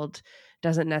child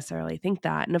doesn't necessarily think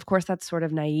that. And of course that's sort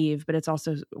of naive, but it's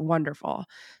also wonderful.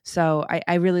 So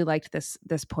I really liked this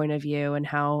point of view and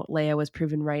how Leia was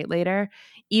proven right later,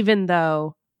 even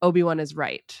though Obi-Wan is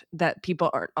right that people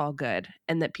aren't all good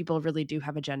and that people really do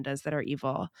have agendas that are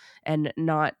evil and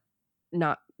not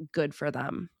good for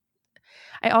them.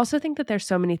 I also think that there's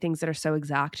so many things that are so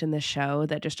exact in this show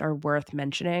that just are worth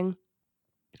mentioning.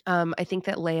 I think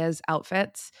that Leia's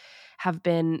outfits have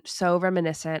been so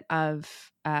reminiscent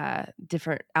of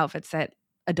different outfits that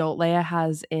adult Leia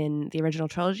has in the original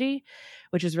trilogy,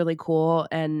 which is really cool.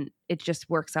 And it just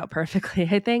works out perfectly,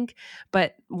 I think.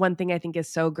 But one thing I think is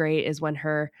so great is when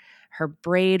her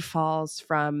braid falls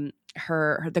from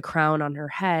the crown on her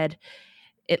head,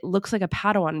 it looks like a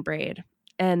Padawan braid.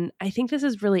 And I think this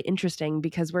is really interesting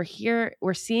because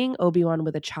we're seeing Obi-Wan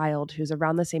with a child who's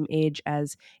around the same age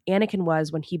as Anakin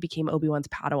was when he became Obi-Wan's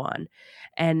Padawan.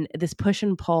 And this push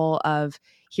and pull of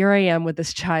here I am with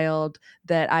this child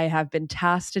that I have been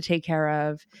tasked to take care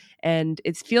of. And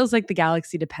it feels like the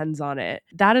galaxy depends on it.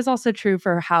 That is also true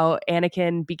for how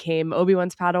Anakin became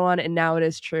Obi-Wan's Padawan. And now it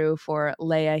is true for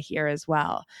Leia here as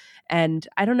well. And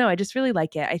I don't know, I just really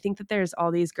like it. I think that there's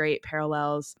all these great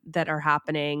parallels that are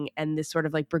happening and this sort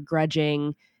of like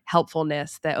begrudging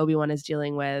helpfulness that Obi-Wan is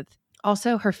dealing with.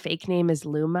 Also, her fake name is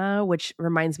Luma, which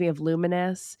reminds me of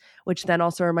Luminous, which then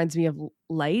also reminds me of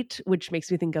light, which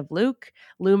makes me think of Luke.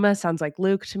 Luma sounds like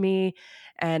Luke to me,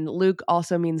 and Luke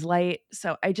also means light.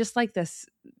 So I just like this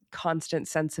constant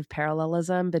sense of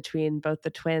parallelism between both the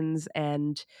twins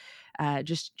and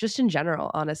just in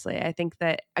general. Honestly, I think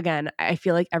that again, I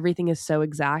feel like everything is so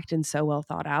exact and so well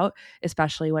thought out,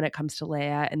 especially when it comes to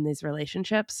Leia and these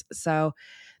relationships. So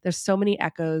there's so many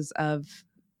echoes of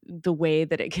the way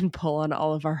that it can pull on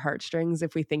all of our heartstrings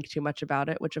if we think too much about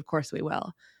it, which of course we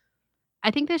will. I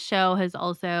think this show has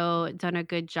also done a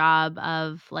good job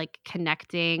of like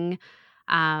connecting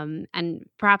and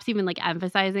perhaps even like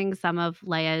emphasizing some of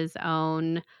Leia's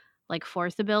own like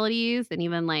Force abilities and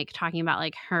even like talking about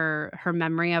like her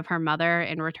memory of her mother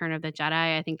in Return of the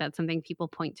Jedi. I think that's something people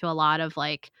point to a lot of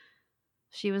like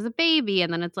she was a baby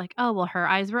and then it's like, oh, well, her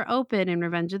eyes were open in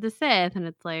Revenge of the Sith. And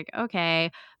it's like, okay.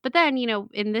 But then, you know,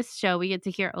 in this show, we get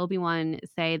to hear Obi-Wan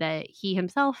say that he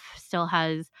himself still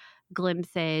has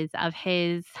glimpses of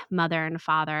his mother and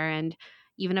father and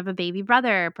even of a baby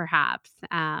brother, perhaps.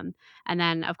 And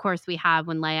then, of course, we have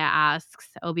when Leia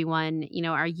asks Obi-Wan, you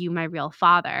know, are you my real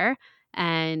father?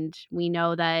 And we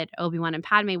know that Obi-Wan and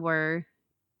Padme were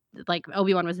like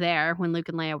Obi-Wan was there when Luke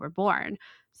and Leia were born.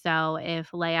 So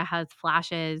if Leia has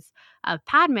flashes of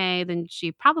Padme, then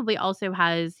she probably also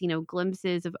has, you know,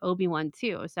 glimpses of Obi-Wan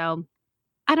too. So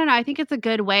I don't know. I think it's a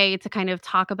good way to kind of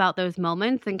talk about those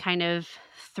moments and kind of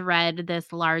thread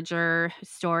this larger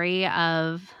story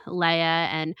of Leia.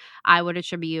 And I would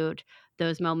attribute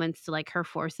those moments to like her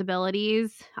Force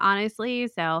abilities, honestly.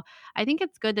 So I think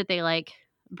it's good that they like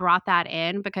brought that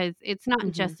in because it's not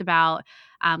Mhm. just about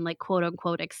like quote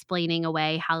unquote explaining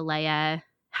away how Leia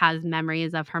has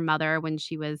memories of her mother when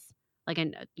she was like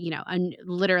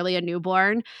literally a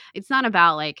newborn. It's not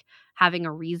about like having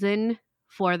a reason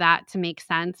for that to make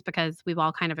sense because we've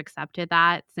all kind of accepted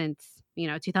that since,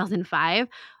 2005.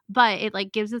 But it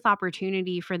like gives this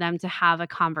opportunity for them to have a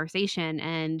conversation.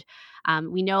 And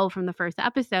we know from the first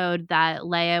episode that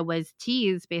Leia was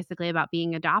teased basically about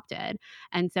being adopted.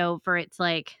 And so for it to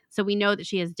like, so we know that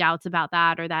she has doubts about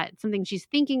that, or that something she's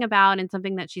thinking about and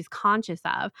something that she's conscious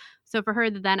of. So for her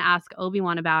to then ask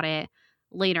Obi-Wan about it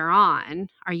later on,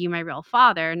 are you my real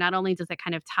father? Not only does it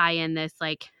kind of tie in this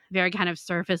like very kind of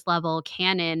surface level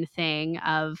canon thing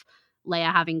of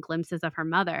Leia having glimpses of her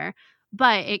mother,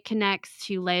 but it connects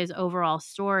to Leia's overall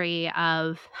story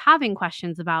of having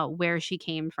questions about where she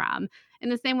came from in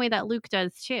the same way that Luke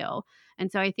does too. And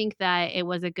so I think that it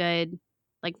was a good,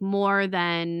 like more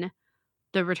than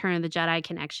the Return of the Jedi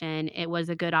connection, it was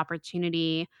a good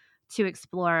opportunity to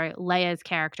explore Leia's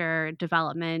character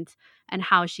development and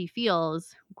how she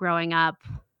feels growing up,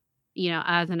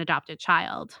 as an adopted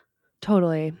child.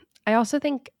 Totally. I also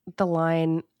think the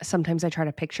line, sometimes I try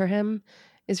to picture him,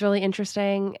 is really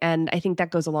interesting. And I think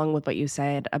that goes along with what you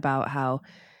said about how,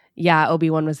 yeah,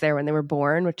 Obi-Wan was there when they were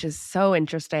born, which is so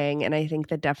interesting. And I think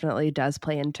that definitely does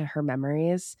play into her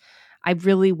memories. I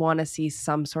really want to see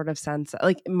some sort of sense.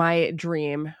 Like my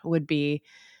dream would be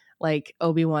like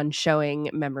Obi-Wan showing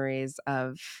memories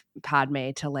of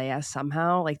Padme to Leia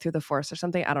somehow, like through the Force or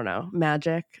something. I don't know,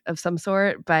 magic of some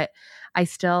sort. But I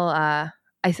still, I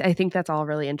think that's all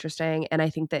really interesting. And I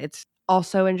think that it's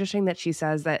also interesting that she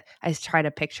says that I try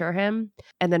to picture him.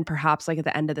 And then perhaps like at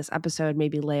the end of this episode,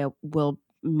 maybe Leia will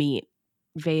meet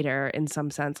Vader in some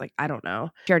sense. Like, I don't know.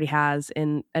 She already has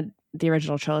in the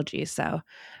original trilogy. So,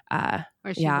 Or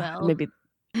she yeah, will. maybe.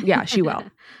 Yeah, she will.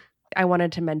 I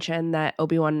wanted to mention that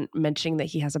Obi-Wan mentioning that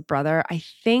he has a brother, I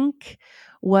think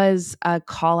was a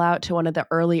call out to one of the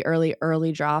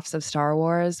early drafts of Star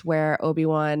Wars where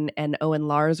Obi-Wan and Owen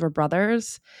Lars were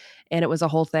brothers, and it was a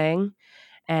whole thing.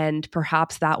 And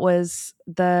perhaps that was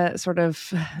the sort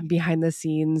of behind the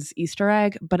scenes Easter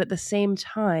egg. But at the same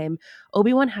time,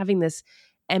 Obi-Wan having this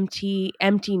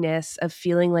emptiness of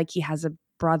feeling like he has a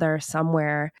brother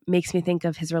somewhere makes me think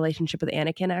of his relationship with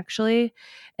Anakin, actually,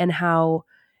 and how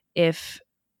if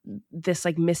this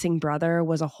like missing brother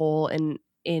was a hole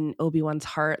in Obi-Wan's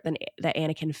heart then that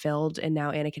Anakin filled, and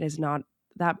now Anakin is not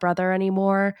that brother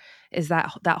anymore, is that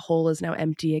hole is now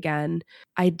empty again.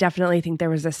 I definitely think there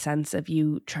was a sense of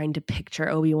you trying to picture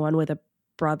Obi-Wan with a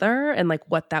brother and like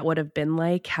what that would have been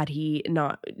like had he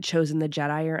not chosen the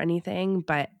Jedi or anything.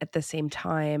 But at the same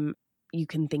time, you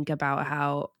can think about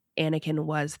how Anakin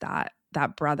was that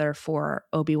brother for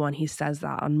Obi-Wan. He says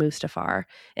that on Mustafar,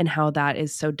 and how that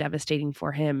is so devastating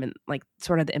for him, and like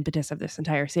sort of the impetus of this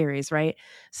entire series, right?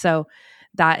 So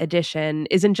that addition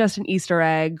isn't just an Easter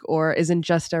egg or isn't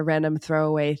just a random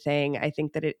throwaway thing. I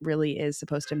think that it really is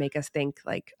supposed to make us think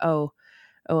like, oh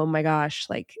my gosh,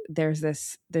 like there's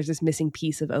this missing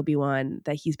piece of Obi-Wan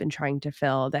that he's been trying to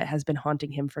fill that has been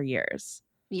haunting him for years.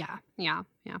 Yeah.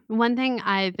 One thing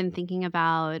I've been thinking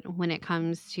about when it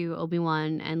comes to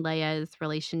Obi-Wan and Leia's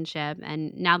relationship,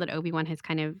 and now that Obi-Wan has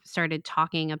kind of started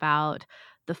talking about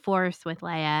the Force with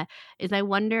Leia, is I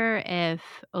wonder if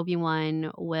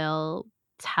Obi-Wan will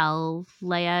tell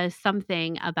Leia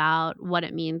something about what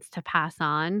it means to pass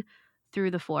on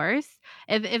through the Force.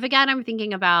 If again, I'm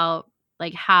thinking about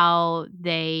like how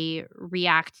they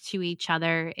react to each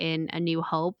other in A New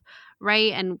Hope,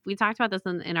 right? And we talked about this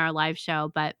in our live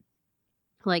show, but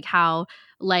like how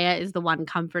Leia is the one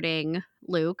comforting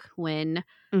Luke when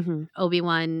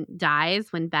Obi-Wan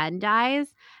dies, when Ben dies.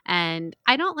 And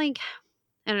I don't know,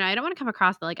 I don't want to come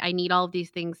across that like I need all of these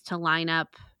things to line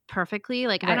up perfectly.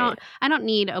 Like Right. I don't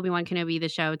need Obi-Wan Kenobi the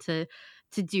show to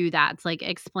do that, to like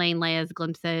explain Leia's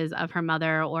glimpses of her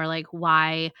mother, or like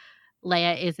why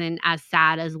Leia isn't as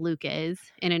sad as Luke is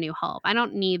in A New Hope. I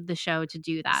don't need the show to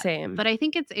do that. Same. But I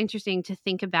think it's interesting to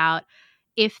think about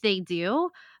if they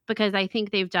do, because I think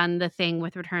they've done the thing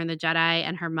with Return of the Jedi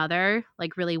and her mother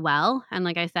like really well. And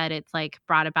like I said, it's like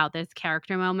brought about this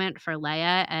character moment for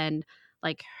Leia and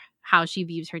like how she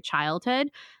views her childhood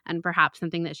and perhaps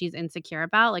something that she's insecure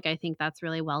about. Like I think that's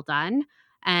really well done.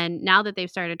 And now that they've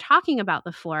started talking about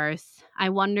the Force, I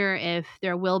wonder if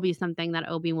there will be something that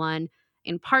Obi-Wan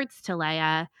imparts to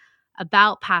Leia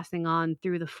about passing on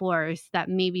through the Force that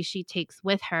maybe she takes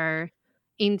with her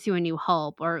into A New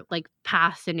Hope, or like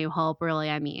past A New Hope, really,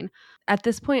 I mean. At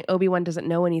this point, Obi-Wan doesn't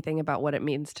know anything about what it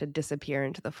means to disappear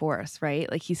into the Force, right?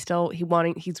 Like he's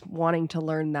wanting to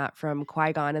learn that from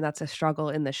Qui-Gon, and that's a struggle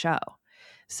in the show.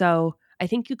 So I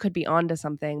think you could be onto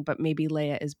something, but maybe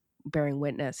Leia is bearing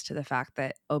witness to the fact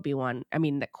that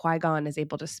that Qui-Gon is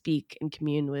able to speak and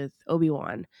commune with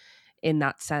Obi-Wan in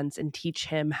that sense and teach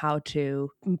him how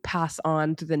to pass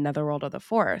on to the netherworld of the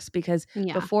Force. Because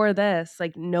Yeah. before this,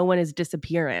 like, no one is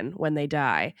disappearing when they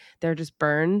die. They're just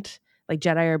burned. Like,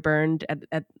 Jedi are burned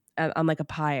at on like a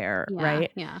pyre, Yeah.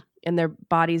 right? Yeah. And their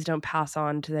bodies don't pass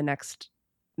on to the next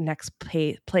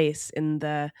place in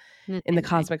the In in the the same way.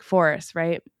 cosmic force,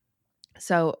 right?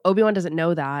 So Obi-Wan doesn't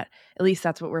know that. At least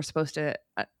that's what we're supposed to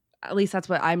at least that's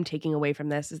what I'm taking away from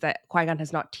this, is that Qui-Gon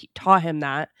has not taught him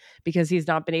that, because he's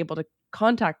not been able to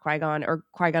contact Qui-Gon, or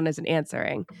Qui-Gon isn't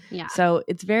answering. Yeah. So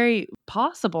it's very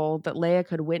possible that Leia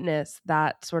could witness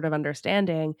that sort of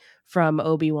understanding from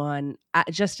Obi-Wan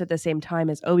just at the same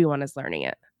time as Obi-Wan is learning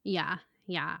it. Yeah.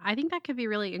 Yeah. I think that could be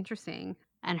really interesting.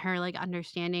 And her like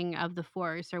understanding of the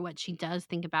Force, or what she does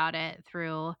think about it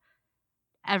through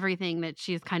everything that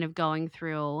she's kind of going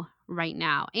through right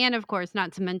now. And of course,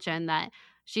 not to mention that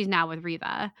she's now with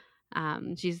Reva.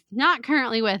 She's not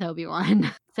currently with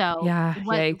Obi-Wan. So Yeah,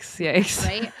 what, yikes.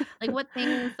 right? Like, what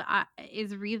things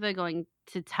is Reva going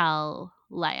to tell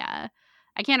Leia?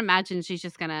 I can't imagine she's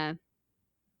just gonna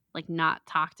like not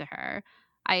talk to her.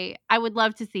 I would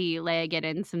love to see Leia get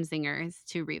in some zingers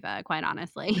to Reva, quite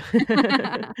honestly.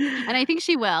 And I think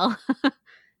she will.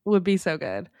 Would be so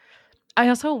good. I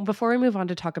also, before we move on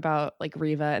to talk about like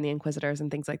Reva and the Inquisitors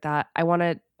and things like that, I want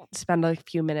to spend a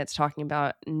few minutes talking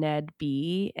about Ned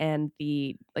B and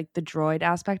the droid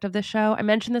aspect of the show. I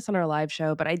mentioned this on our live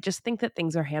show, but I just think that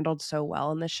things are handled so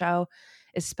well in the show,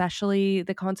 especially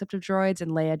the concept of droids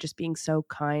and Leia just being so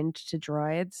kind to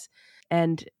droids.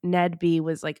 And Ned B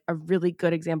was like a really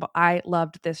good example. I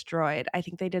loved this droid. I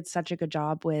think they did such a good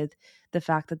job with the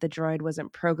fact that the droid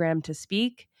wasn't programmed to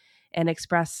speak and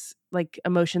express like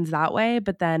emotions that way.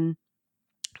 But then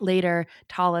later,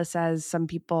 Tala says some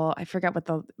people, I forget what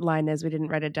the line is, we didn't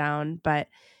write it down, but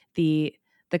the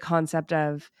concept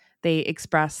of they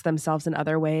express themselves in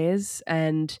other ways.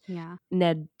 And Yeah.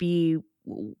 Ned B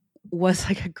was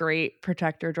like a great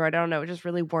protector droid. I don't know, it just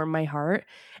really warmed my heart.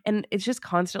 And it's just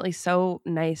constantly so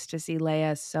nice to see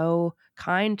Leia so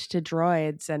kind to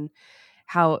droids, and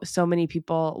how so many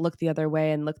people look the other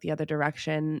way and look the other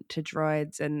direction to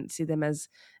droids and see them as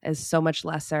so much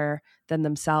lesser than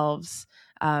themselves.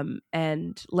 And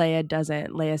Leia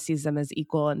doesn't. Leia sees them as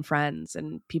equal and friends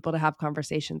and people to have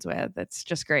conversations with. It's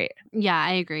just great. Yeah,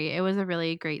 I agree. It was a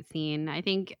really great scene. I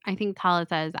think Tala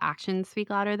says actions speak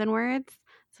louder than words,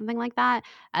 something like that.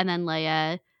 And then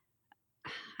Leia, I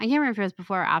can't remember if it was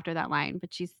before or after that line,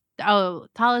 but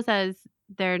Tala says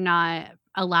they're not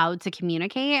allowed to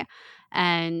communicate,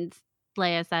 and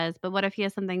Leia says, "But what if he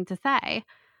has something to say?"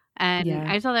 And Yeah.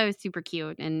 I just thought that was super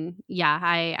cute. And yeah,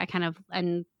 I kind of,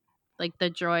 and like the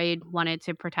droid wanted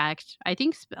to protect, I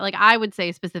think like I would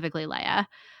say specifically Leia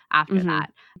after Mhm.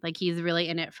 that. Like he's really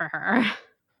in it for her.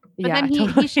 But Yeah, then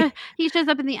totally. he shows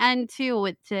up in the end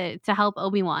too to help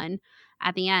Obi-Wan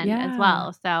at the end as Yeah.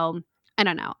 well. So I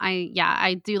don't know.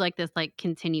 I do like this like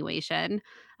continuation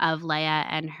of Leia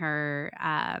and her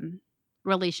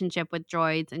relationship with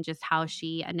droids, and just how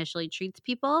she initially treats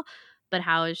people, but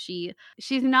how she's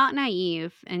not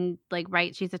naive, and like,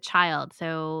 right, she's a child,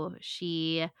 so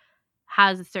she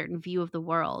has a certain view of the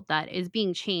world that is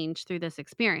being changed through this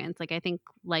experience. Like, I think,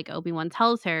 like Obi-Wan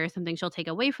tells her, something she'll take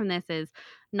away from this is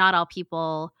not all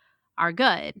people are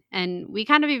good. And we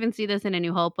kind of even see this in A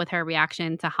New Hope with her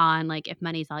reaction to Han, like, if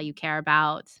money's all you care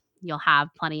about, you'll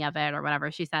have plenty of it, or whatever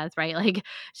she says, right? Like,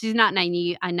 she's not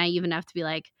naive enough to be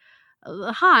like,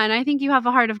 Han, I think you have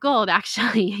a heart of gold,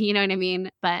 actually. You know what I mean?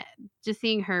 But just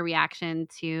seeing her reaction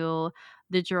to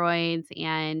the droids,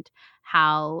 and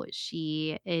how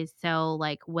she is so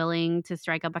like willing to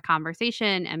strike up a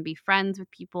conversation and be friends with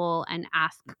people and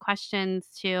ask questions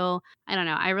too. I don't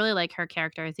know. I really like her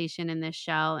characterization in this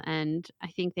show, and I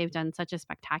think they've done such a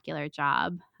spectacular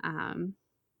job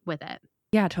with it.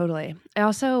 Yeah, totally.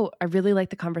 I really like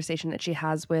the conversation that she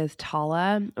has with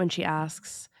Tala when she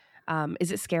asks,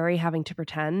 is it scary having to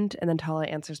pretend? And then Tala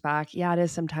answers back, yeah, it is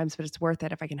sometimes, but it's worth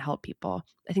it if I can help people.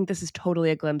 I think this is totally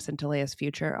a glimpse into Leia's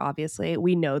future, obviously.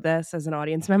 We know this as an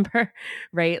audience member,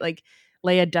 right? Like,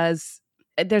 there's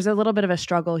a little bit of a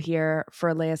struggle here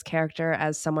for Leia's character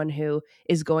as someone who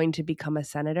is going to become a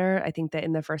senator. I think that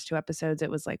in the first 2 episodes, it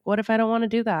was like, what if I don't want to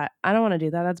do that? I don't want to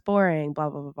do that. That's boring, blah,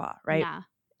 blah, blah, blah, right? Yeah.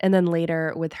 And then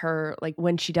later with her, like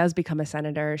when she does become a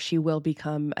senator, she will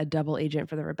become a double agent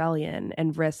for the rebellion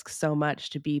and risk so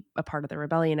much to be a part of the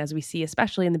rebellion, as we see,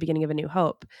 especially in the beginning of A New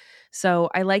Hope.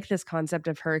 So I like this concept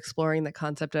of her exploring the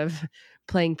concept of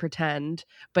playing pretend,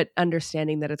 but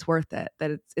understanding that it's worth it,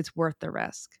 that it's worth the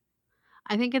risk.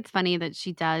 I think it's funny that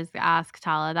she does ask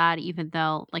Tala that, even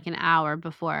though like an hour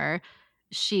before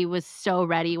she was so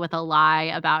ready with a lie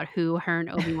about who her and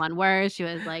Obi-Wan were. She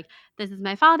was like, "This is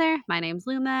my father. My name's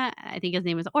Luma. I think his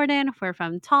name is Orden. We're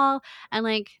from Tall." And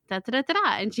like da da da da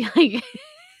da. And she like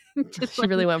just She like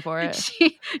really went for it.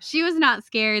 she was not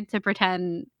scared to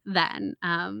pretend then.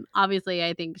 Obviously,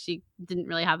 I think she didn't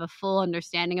really have a full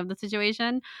understanding of the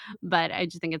situation, but I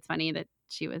just think it's funny that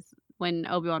she was when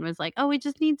Obi-Wan was like, "Oh, we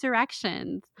just need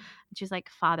directions," and she's like,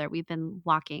 "Father, we've been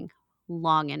walking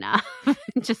long enough."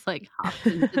 Just like hopped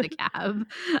into the cab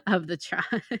of the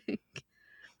truck.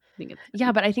 I think it's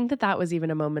Yeah, but I think that was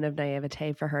even a moment of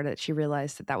naivete for her, that she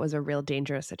realized that was a real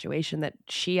dangerous situation that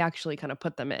she actually kind of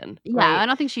put them in, yeah. right? I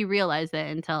don't think she realized it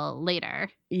until later.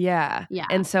 Yeah. Yeah.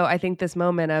 And so I think this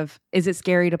moment of, is it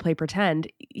scary to play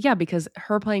pretend? Yeah, because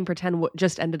her playing pretend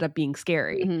just ended up being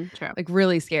scary, True. like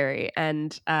really scary,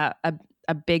 and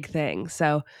a big thing.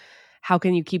 So how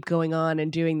can you keep going on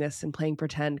and doing this and playing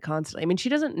pretend constantly? I mean, she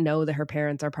doesn't know that her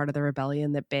parents are part of the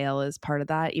rebellion, that Bail is part of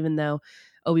that, even though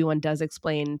Obi-Wan does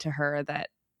explain to her that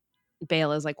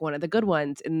Bail is like one of the good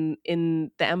ones in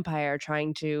the Empire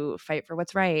trying to fight for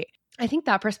what's right. I think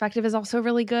that perspective is also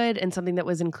really good and something that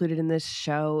was included in this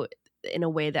show in a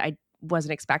way that I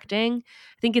wasn't expecting.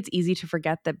 I think it's easy to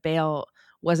forget that Bail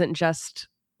wasn't just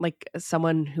like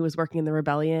someone who was working in the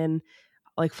rebellion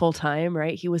like full time,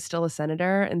 right? He was still a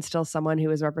senator and still someone who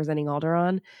was representing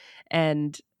Alderaan,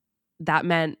 and that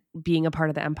meant being a part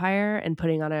of the Empire and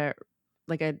putting on a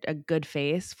good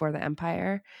face for the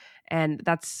Empire. And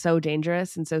that's so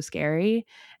dangerous and so scary.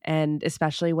 And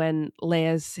especially when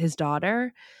Leia's his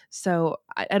daughter. So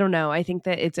I don't know. I think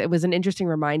that it was an interesting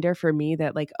reminder for me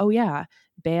that like, oh yeah,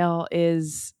 Bail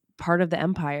is part of the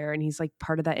Empire and he's like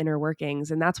part of that inner workings.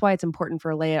 And that's why it's important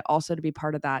for Leia also to be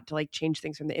part of that, to like change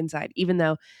things from the inside, even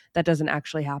though that doesn't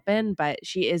actually happen. But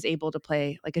she is able to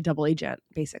play like a double agent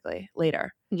basically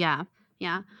later. Yeah.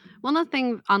 Yeah. One last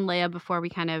thing on Leia before we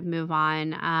kind of move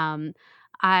on.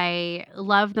 I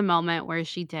love the moment where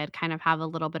she did kind of have a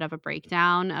little bit of a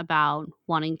breakdown about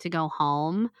wanting to go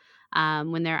home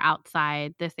when they're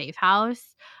outside the safe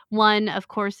house. One, of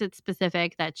course, it's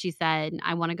specific that she said,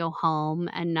 "I want to go home,"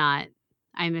 and not,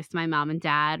 "I miss my mom and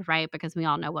dad," right? Because we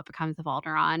all know what becomes of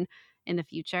Alderaan in the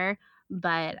future.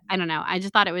 But I don't know. I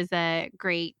just thought it was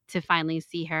great to finally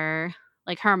see her,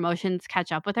 like her emotions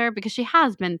catch up with her, because she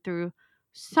has been through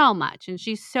so much and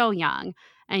she's so young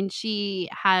and she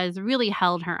has really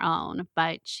held her own,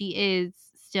 but she is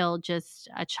still just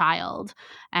a child.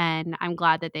 And I'm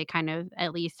glad that they kind of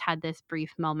at least had this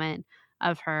brief moment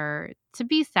of her to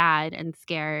be sad and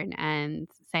scared and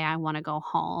say, "I want to go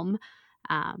home."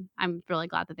 I'm really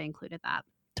glad that they included that.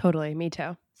 Totally. Me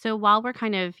too. So while we're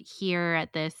kind of here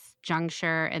at this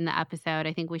juncture in the episode,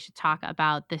 I think we should talk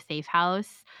about the safe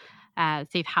houses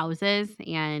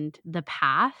and the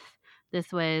path.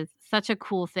 This was such a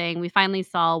cool thing. We finally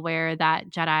saw where that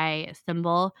Jedi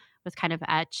symbol was kind of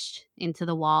etched into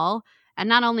the wall. And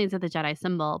not only is it the Jedi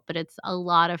symbol, but it's a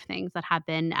lot of things that have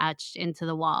been etched into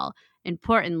the wall.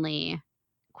 Importantly,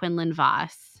 Quinlan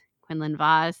Vos. Quinlan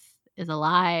Vos is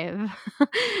alive.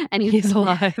 And He's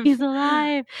alive. He's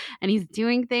alive. And he's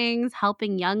doing things,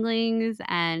 helping younglings.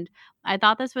 And I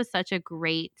thought this was such a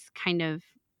great kind of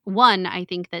one. I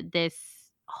think that this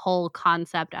whole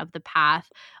concept of the path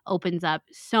opens up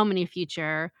so many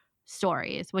future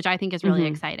stories, which I think is really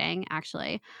exciting,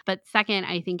 actually. But second,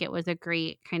 I think it was a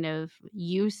great kind of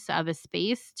use of a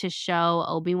space to show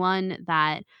Obi-Wan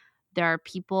that there are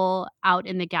people out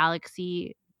in the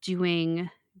galaxy doing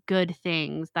good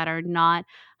things that are not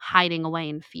hiding away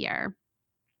in fear.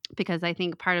 Because I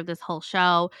think part of this whole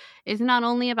show is not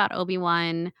only about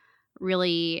Obi-Wan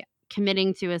really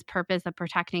committing to his purpose of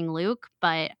protecting Luke,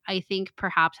 but I think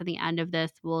perhaps at the end of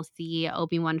this, we'll see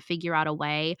Obi-Wan figure out a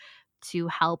way to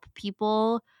help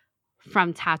people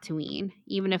from Tatooine,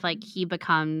 even if like he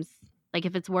becomes, like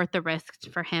if it's worth the risk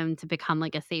for him to become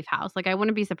like a safe house. Like I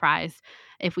wouldn't be surprised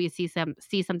if we see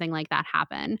something like that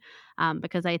happen,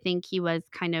 because I think he was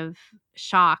kind of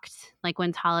shocked, like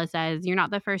when Tala says, "You're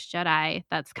not the first Jedi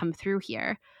that's come through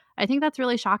here." I think that's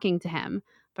really shocking to him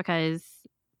because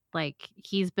like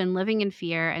he's been living in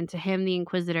fear, and to him the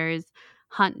Inquisitors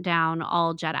hunt down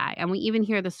all Jedi. And we even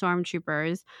hear the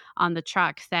stormtroopers on the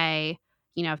truck say,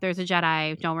 you know, "If there's a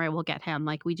Jedi, don't worry, we'll get him."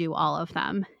 Like we do all of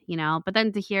them, you know. But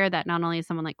then to hear that not only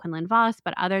someone like Quinlan Vos,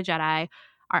 but other Jedi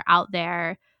are out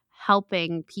there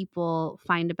helping people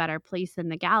find a better place in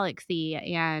the galaxy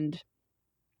and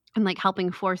like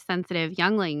helping force sensitive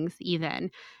younglings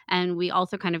even. And we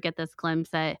also kind of get this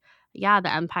glimpse that yeah,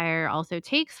 the Empire also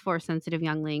takes force sensitive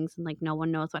younglings and like no one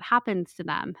knows what happens to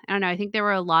them. I don't know. I think there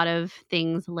were a lot of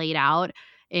things laid out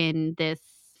in this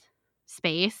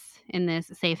space, in this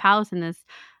safe house, in this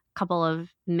couple of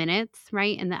minutes,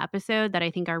 right, in the episode that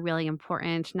I think are really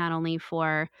important, not only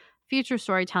for future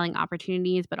storytelling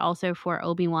opportunities, but also for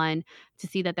Obi-Wan to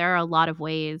see that there are a lot of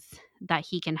ways that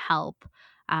he can help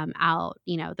out,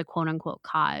 the quote unquote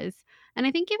cause. And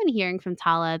I think even hearing from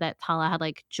Tala that Tala had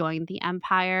like joined the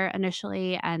Empire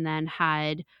initially and then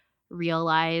had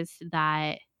realized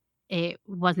that it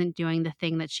wasn't doing the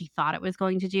thing that she thought it was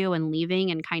going to do and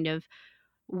leaving and kind of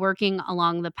working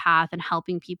along the path and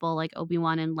helping people like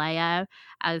Obi-Wan and Leia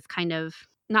as kind of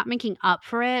not making up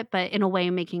for it, but in a way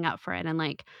making up for it and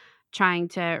like trying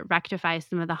to rectify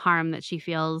some of the harm that she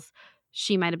feels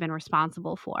she might have been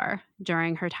responsible for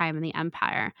during her time in the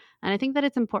Empire. And I think that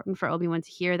it's important for Obi-Wan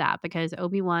to hear that because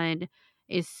Obi-Wan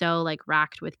is so like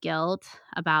racked with guilt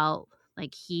about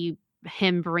like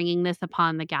him bringing this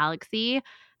upon the galaxy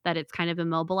that it's kind of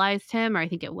immobilized him, or I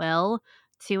think it will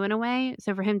too in a way.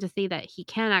 So for him to see that he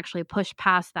can actually push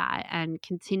past that and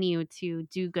continue to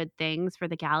do good things for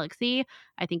the galaxy,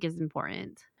 I think is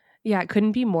important. Yeah, it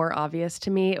couldn't be more obvious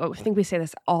to me. I think we say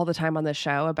this all the time on the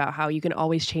show about how you can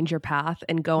always change your path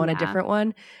and go on a Yeah. different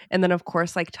one. And then, of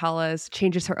course, like Tala's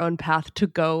changes her own path to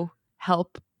go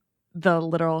help the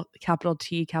literal capital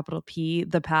T, capital P,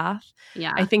 the path.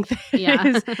 Yeah. I think that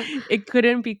it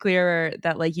couldn't be clearer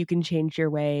that like you can change your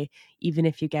way even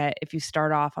if you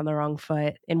start off on the wrong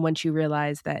foot. And once you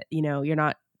realize that, you're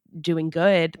not doing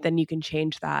good, then you can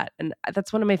change that. And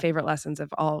that's one of my favorite lessons of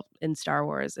all in Star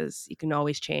Wars is you can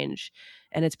always change.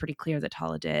 And it's pretty clear that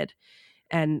Tala did.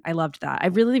 And I loved that. I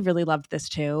really, really loved this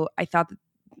too. I thought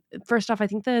that, first off, I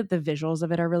think the visuals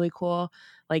of it are really cool.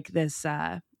 Like this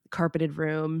carpeted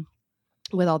room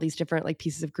with all these different like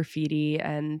pieces of graffiti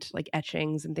and like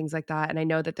etchings and things like that. And I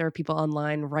know that there are people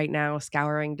online right now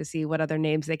scouring to see what other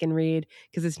names they can read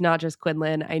because it's not just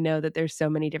Quinlan. I know that there's so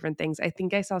many different things. I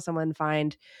think I saw someone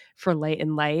find For Light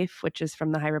in Life, which is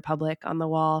from the High Republic on the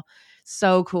wall.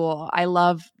 So cool. I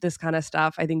love this kind of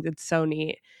stuff. I think it's so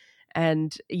neat.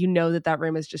 And that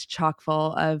room is just chock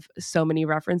full of so many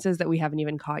references that we haven't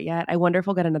even caught yet. I wonder if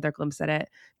we'll get another glimpse at it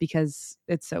because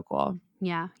it's so cool.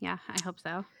 Yeah, I hope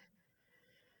so.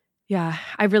 Yeah,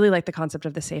 I really like the concept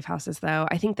of the safe houses, though.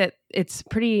 I think that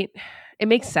it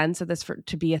makes sense of this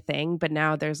to be a thing, but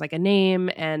now there's like a name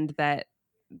and that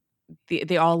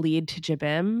they all lead to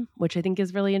Jabim, which I think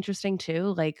is really interesting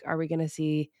too. Like, are we going to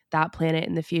see that planet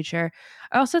in the future?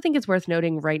 I also think it's worth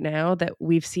noting right now that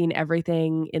we've seen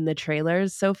everything in the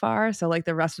trailers so far. So like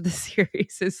the rest of the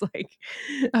series is like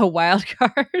a wild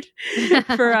card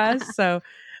for us. So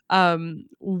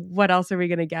what else are we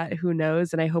going to get? Who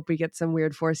knows? And I hope we get some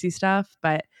weird Forcey stuff.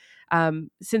 But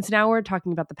since now we're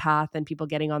talking about the path and people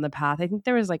getting on the path, I think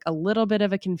there was like a little bit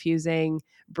of a confusing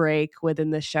break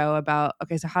within the show about,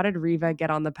 okay, so how did Reva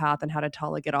get on the path and how did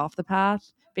Tala get off the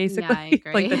path? Basically, Yeah, I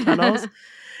agree. like the tunnels.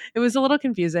 It was a little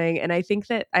confusing. And I think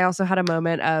that I also had a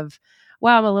moment of,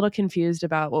 wow, I'm a little confused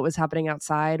about what was happening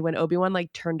outside. When Obi-Wan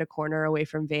like turned a corner away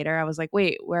from Vader, I was like,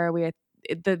 wait, where are we?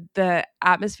 The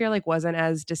atmosphere like wasn't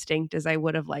as distinct as I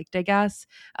would have liked, I guess,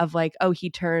 of like, oh,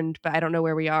 he turned, but I don't know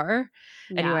where we are.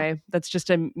 Yeah. Anyway,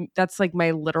 that's like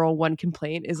my literal one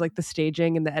complaint is like the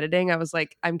staging and the editing. I was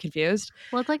like, I'm confused.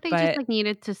 Well, it's like they just like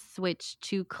needed to switch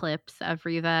 2 clips of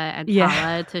Reva and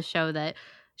Tala to show that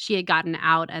she had gotten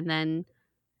out and then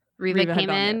Reva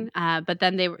came in. But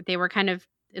then they were kind of,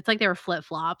 it's like they were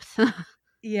flip-flops.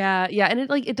 Yeah. And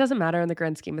it doesn't matter in the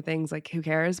grand scheme of things, like who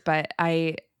cares? But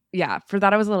for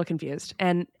that I was a little confused.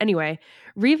 And anyway,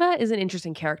 Reva is an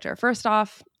interesting character. First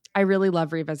off, I really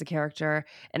love Reva as a character,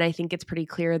 and I think it's pretty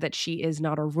clear that she is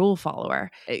not a rule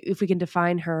follower. If we can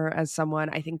define her as someone,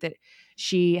 I think that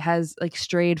she has like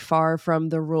strayed far from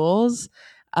the rules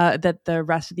that the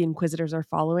rest of the Inquisitors are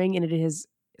following, and it has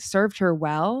served her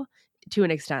well to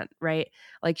an extent, right?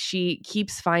 Like she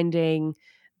keeps finding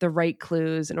the right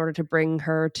clues in order to bring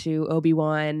her to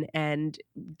Obi-Wan and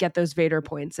get those Vader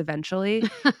points eventually,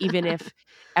 even if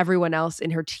everyone else in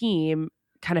her team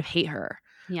kind of hate her.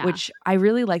 Yeah. Which I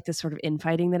really like this sort of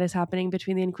infighting that is happening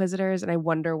between the Inquisitors. And I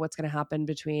wonder what's going to happen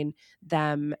between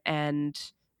them and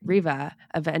Reva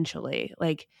eventually.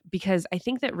 Like, because I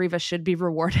think that Reva should be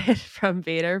rewarded from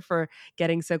Vader for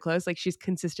getting so close. Like she's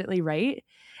consistently right.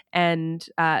 And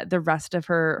the rest of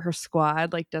her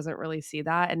squad like doesn't really see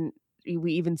that. And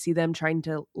we even see them trying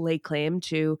to lay claim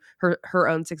to her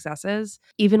own successes.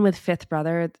 Even with Fifth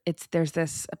Brother, there's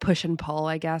this push and pull,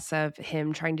 I guess, of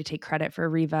him trying to take credit for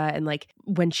Reva. And like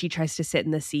when she tries to sit in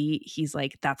the seat, he's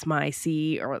like, that's my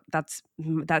seat, or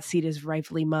that seat is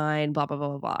rightfully mine, blah, blah, blah,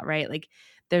 blah, blah, right? Like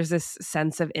there's this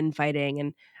sense of infighting.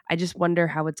 And I just wonder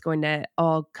how it's going to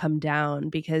all come down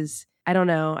because I don't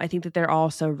know. I think that they're all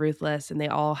so ruthless and they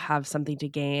all have something to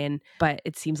gain, but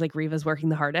it seems like Riva's working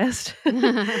the hardest.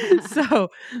 So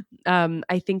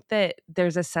I think that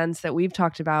there's a sense that we've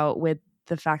talked about with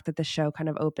the fact that the show kind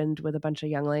of opened with a bunch of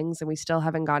younglings, and we still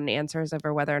haven't gotten answers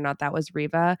over whether or not that was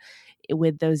Riva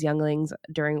with those younglings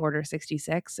during Order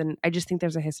 66. And I just think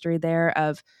there's a history there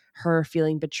of her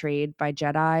feeling betrayed by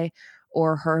Jedi,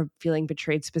 or her feeling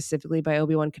betrayed specifically by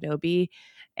Obi-Wan Kenobi.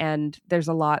 And there's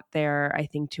a lot there, I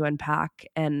think, to unpack.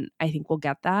 And I think we'll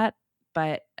get that.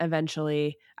 But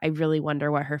eventually, I really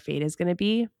wonder what her fate is going to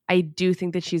be. I do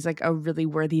think that she's like a really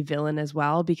worthy villain as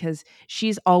well, because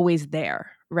she's always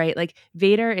there, right? Like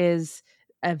Vader is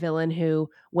a villain who,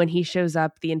 when he shows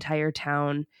up, the entire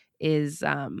town is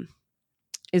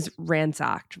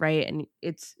ransacked, right? And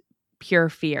it's pure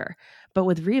fear. But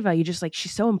with Riva, you just like,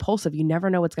 she's so impulsive. You never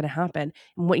know what's going to happen.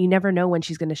 And what you never know when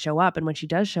she's going to show up. And when she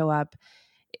does show up,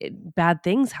 bad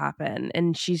things happen.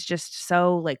 And she's just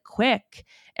so like quick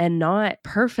and not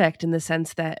perfect in the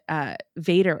sense that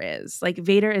Vader is. Like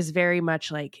Vader is very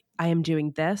much like, I am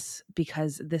doing this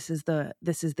because this is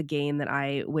the gain that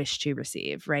I wish to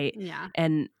receive, right? Yeah.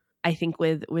 And I think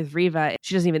with Riva,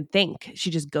 she doesn't even think. She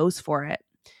just goes for it.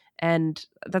 And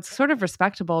that's sort of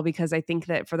respectable, because I think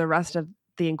that for the rest of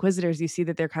the Inquisitors, you see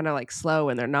that they're kind of like slow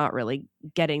and they're not really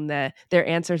getting their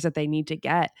answers that they need to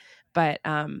get. But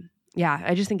yeah,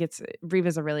 I just think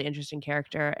Riva's a really interesting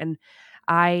character, and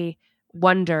I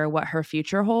wonder what her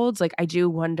future holds. Like, I do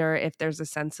wonder if there's a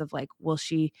sense of like, will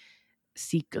she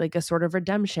seek like a sort of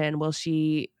redemption? Will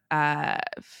she,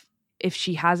 if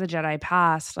she has a Jedi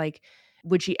past, like,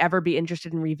 would she ever be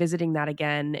interested in revisiting that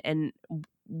again? And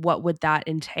what would that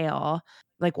entail?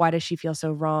 Like, why does she feel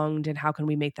so wronged, and how can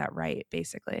we make that right,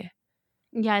 basically?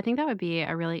 Yeah, I think that would be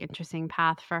a really interesting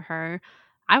path for her.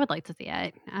 I would like to see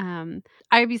it.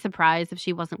 I would be surprised if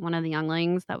she wasn't one of the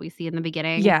younglings that we see in the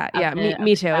beginning. Yeah, of me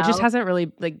the too. It just show. hasn't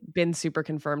really like been super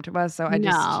confirmed to us, so I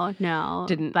just No,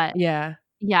 didn't. but Yeah,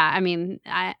 yeah, I mean,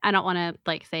 I don't want to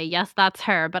like say yes, that's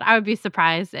her, but I would be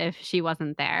surprised if she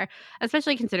wasn't there,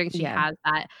 especially considering she yeah, has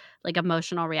that like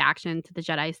emotional reaction to the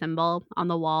Jedi symbol on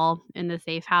the wall in the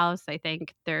safe house. I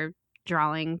think they're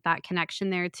drawing that connection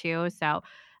there too. So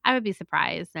I would be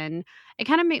surprised, and it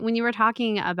kind of made when you were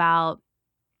talking about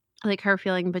like her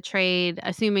feeling betrayed,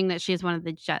 assuming that she's one of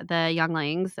the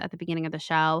younglings at the beginning of the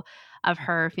show, of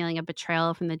her feeling a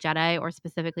betrayal from the Jedi, or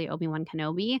specifically Obi-Wan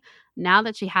Kenobi. Now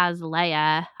that she has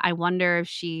Leia, I wonder if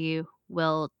she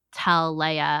will tell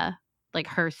Leia like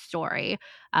her story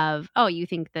of, oh, you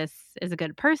think this is a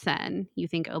good person. You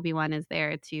think Obi-Wan is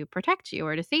there to protect you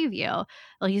or to save you.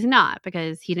 Well, he's not,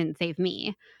 because he didn't save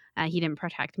me. He didn't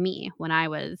protect me when I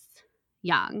was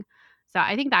young. So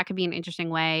I think that could be an interesting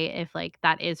way, if like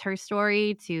that is her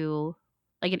story, to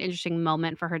like an interesting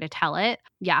moment for her to tell it.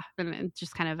 Yeah. And it's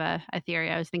just kind of a theory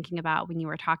I was thinking about when you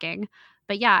were talking.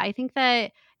 But yeah, I think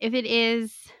that if it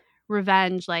is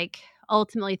revenge, like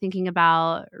ultimately thinking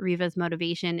about Riva's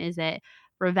motivation, is it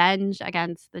revenge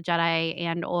against the Jedi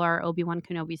and or Obi-Wan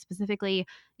Kenobi specifically?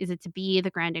 Is it to be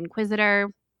the Grand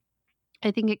Inquisitor?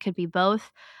 I think it could be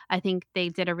both. I think they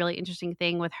did a really interesting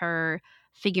thing with her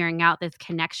figuring out this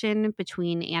connection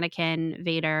between Anakin,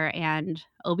 Vader, and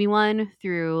Obi-Wan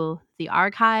through the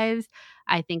archives.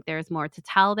 I think there's more to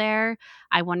tell there.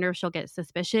 I wonder if she'll get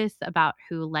suspicious about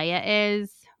who Leia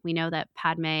is. We know that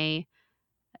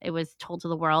it was told to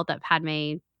the world that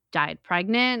Padme died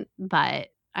pregnant, but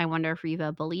I wonder if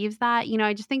Riva believes that.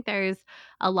 I just think there's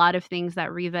a lot of things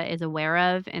that Riva is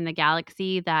aware of in the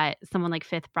galaxy that someone like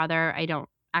Fifth Brother, I don't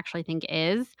actually think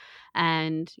is.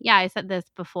 And yeah, I said this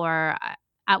before.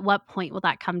 At what point will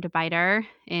that come to bite her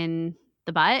in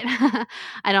the butt?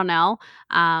 I don't know.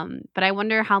 But I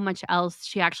wonder how much else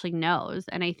she actually knows.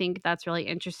 And I think that's really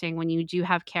interesting when you do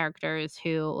have characters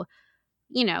who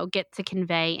get to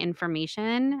convey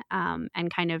information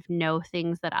and kind of know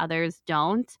things that others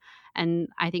don't. And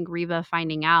I think Riva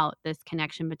finding out this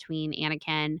connection between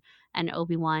Anakin and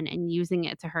Obi-Wan and using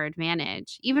it to her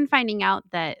advantage, even finding out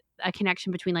that a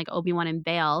connection between like Obi-Wan and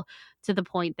Bail to the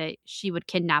point that she would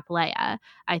kidnap Leia,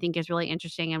 I think is really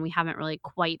interesting. And we haven't really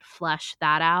quite fleshed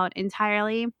that out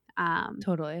entirely.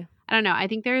 totally. I don't know. I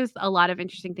think there's a lot of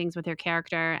interesting things with her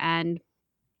character and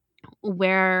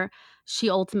where she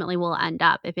ultimately will end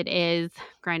up. If it is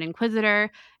Grand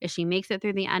Inquisitor, if she makes it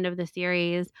through the end of the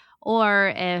series,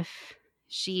 or if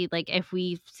if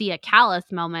we see a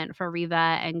Callus moment for Riva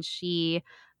and she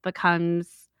becomes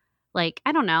like,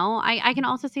 I don't know. I can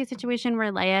also see a situation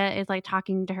where Leia is like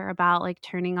talking to her about like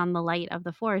turning on the light of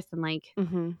the Force and like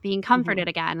being comforted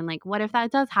again. And like, what if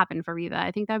that does happen for Riva?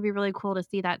 I think that would be really cool to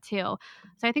see that too.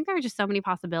 So I think there are just so many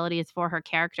possibilities for her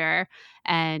character,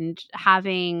 and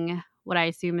having what I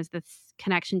assume is this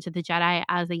connection to the Jedi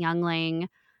as a youngling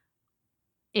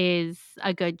is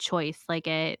a good choice. Like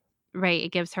it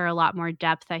gives her a lot more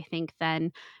depth, I think,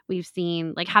 than we've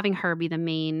seen. Like having her be the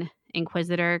main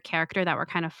Inquisitor character that we're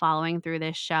kind of following through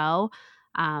this show,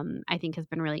 I think has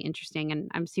been really interesting. And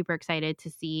I'm super excited to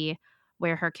see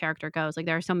where her character goes. Like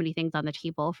there are so many things on the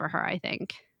table for her, I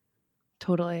think.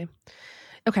 Totally.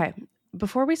 Okay.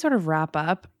 Before we sort of wrap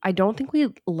up, I don't think we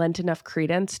lent enough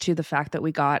credence to the fact that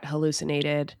we got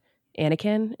hallucinated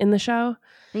Anakin in the show.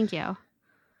 Thank you.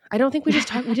 I don't think we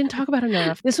didn't talk about it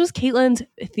enough. This was Caitlin's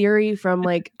theory from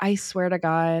like, I swear to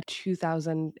God,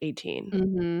 2018.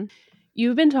 Mm-hmm.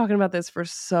 You've been talking about this for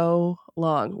so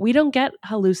long. We don't get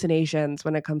hallucinations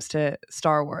when it comes to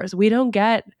Star Wars. We don't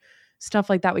get stuff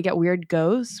like that. We get weird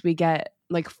ghosts. We get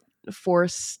like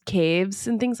force caves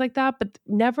and things like that, but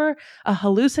never a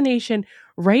hallucination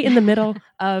right in the middle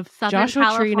of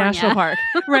Joshua Tree National Park.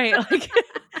 Right. Like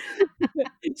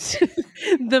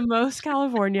the most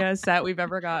California set we've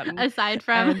ever gotten. Aside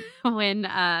from when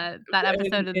that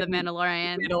episode of The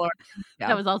Mandalorian. Yeah.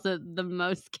 That was also the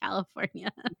most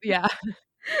California. Yeah.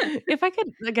 If I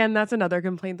could, again, that's another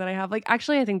complaint that I have. Like,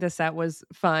 actually, I think the set was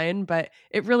fine, but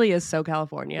it really is so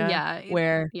California. Yeah.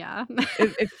 Where yeah.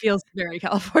 it feels very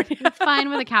California. It's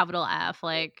fine with a capital F.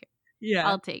 Like, yeah,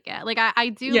 I'll take it. Like, I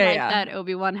do that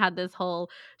Obi-Wan had this whole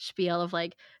spiel of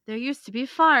like, there used to be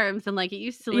farms and like it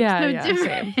used to look so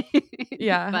different.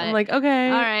 Yeah. But, I'm like, okay.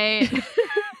 all right.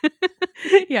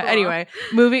 Yeah. Cool. Anyway,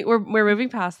 we're moving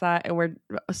past that and we're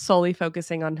solely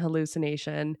focusing on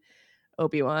hallucination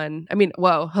Obi-Wan. I mean,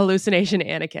 hallucination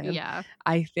Anakin. Yeah.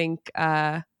 I think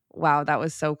wow, that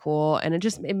was so cool. And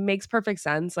it makes perfect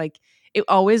sense. Like it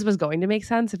always was going to make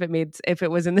sense if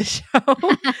it was in the show.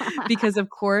 Because of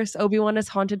course Obi-Wan is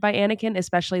haunted by Anakin,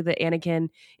 especially the Anakin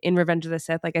in Revenge of the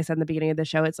Sith. Like I said in the beginning of the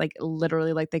show, it's like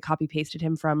literally like they copy pasted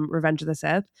him from Revenge of the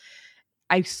Sith.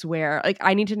 I swear, like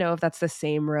I need to know if that's the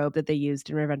same robe that they used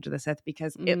in Revenge of the Sith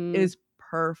because it is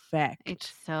perfect.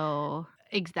 It's so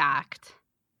exact.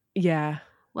 Yeah.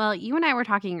 Well, you and I were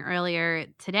talking earlier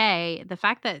today, the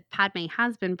fact that Padme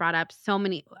has been brought up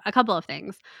a couple of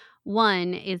things.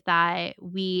 One is that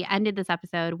we ended this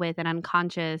episode with an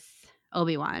unconscious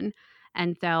Obi-Wan.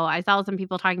 And so I saw some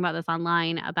people talking about this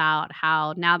online about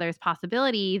how now there's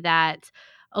possibility that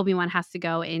Obi-Wan has to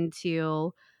go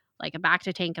into like a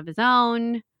bacta tank of his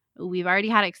own. We've already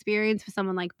had experience with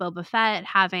someone like Boba Fett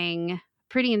having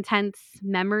pretty intense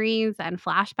memories and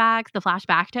flashbacks, the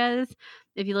flashbactas,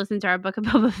 if you listen to our Book of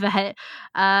Boba Fett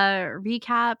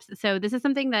recaps. So this is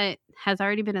something that has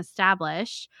already been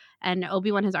established, and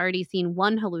Obi-Wan has already seen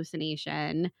one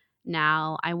hallucination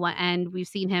now. And we've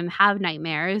seen him have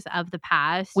nightmares of the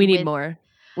past. We need more.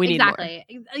 Exactly.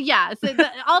 Yeah. So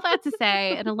all that to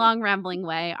say, in a long rambling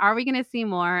way, are we going to see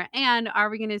more? And are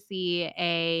we going to see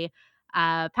a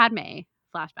Padme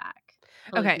flashback?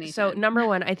 Okay, so number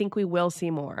one, I think we will see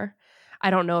more.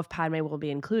 I don't know if Padme will be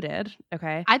included.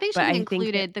 Okay, I think she'll be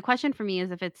included. The question for me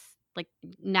is if it's like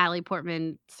Natalie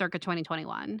Portman circa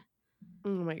 2021. Oh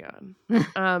my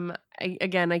god.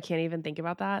 I can't even think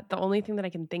about that. The only thing that I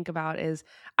can think about is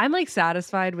I'm like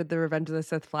satisfied with the Revenge of the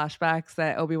Sith flashbacks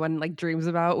that Obi-Wan like dreams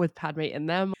about with Padme in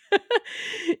them.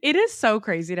 It is so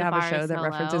crazy to have a show that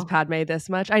references Padme this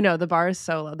much. I know the bar is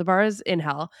so low. The bar is in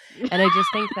hell, and I just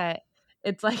think that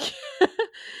it's like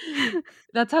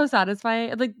that's how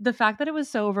satisfying. Like the fact that it was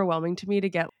so overwhelming to me to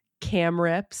get cam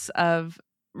rips of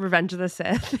Revenge of the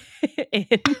Sith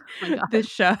in this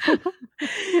show.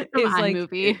 It's like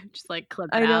movie, just like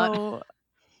clip it out. I know.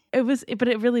 But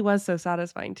it really was so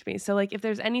satisfying to me. So like if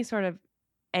there's any sort of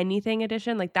anything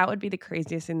edition, like that would be the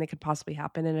craziest thing that could possibly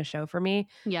happen in a show for me.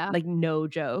 Yeah. Like no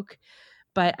joke.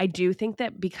 But I do think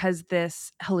that because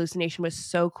this hallucination was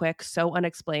so quick, so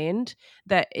unexplained,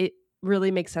 that it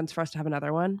really makes sense for us to have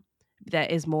another one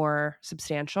that is more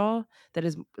substantial, that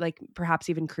is like perhaps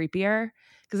even creepier,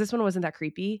 because this one wasn't that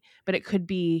creepy, but it could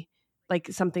be like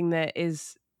something that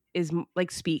is like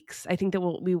speaks. I think that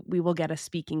we will get a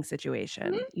speaking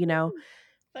situation, you know,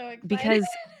 so because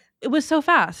it was so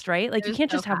fast, right? Like you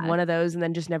can't just have fast. one of those and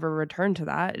then just never return to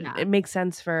that. Yeah. It makes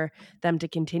sense for them to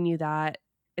continue that.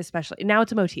 Especially now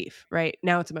it's a motif, right?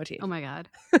 Now it's a motif. Oh my God.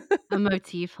 A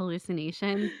motif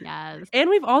hallucination. Yes. And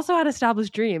we've also had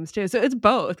established dreams too. So it's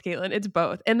both, Caitlin. It's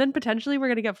both. And then potentially we're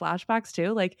going to get flashbacks too.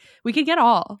 Like we could get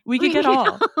all. We could get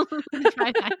all.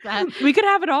 We could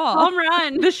have it all. Home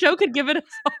run. The show could give it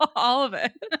all of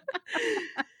it.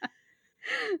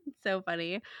 So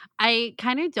funny. I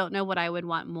kind of don't know what I would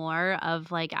want more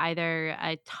of, like either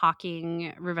a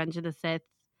talking Revenge of the Sith,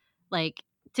 like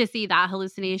to see that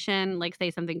hallucination, like say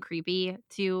something creepy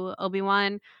to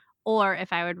Obi-Wan, or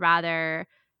if I would rather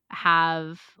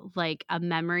have like a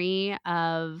memory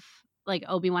of like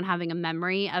Obi-Wan having a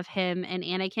memory of him and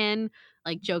Anakin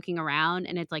like joking around,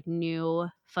 and it's like new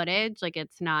footage, like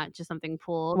it's not just something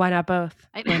pulled. Why not both?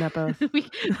 Why not both?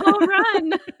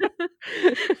 Run.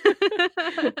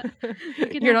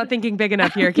 You're not thinking big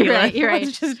enough here, You're Keelan. right, you're right.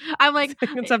 Let's just I'm like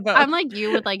let's have both. I'm like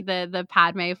you with like the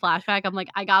Padme flashback. I'm like,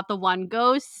 I got the one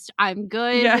ghost. I'm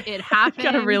good. Yeah. It happened.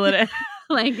 Gotta reel it in.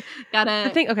 Like gotta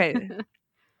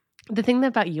The thing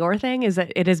about your thing is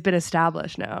that it has been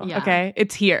established now. Yeah. Okay,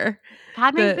 it's here.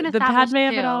 Padme's been The established Padme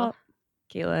of too. it all,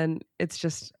 Keelan. It's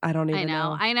just I don't even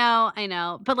know. I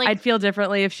know. But like I'd feel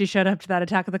differently if she showed up to that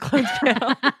Attack of the Clones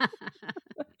panel.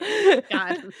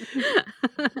 God.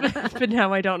 But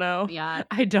now I don't know. Yeah.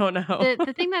 I don't know.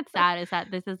 The thing that's sad is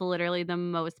that this is literally the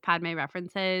most Padme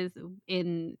references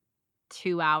in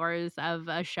 2 hours of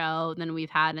a show than we've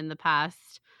had in the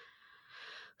past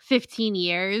 15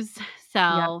 years.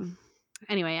 So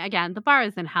anyway, again, the bar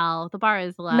is in hell. The bar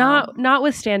is low.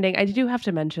 Notwithstanding, I do have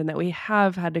to mention that we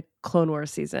have had a Clone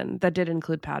Wars season that did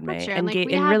include Padme, That's true. and Like,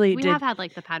 we have had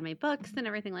like the Padme books and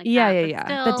everything like that.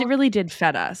 Yeah. But That really did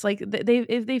fed us. Like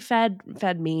they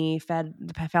fed me, fed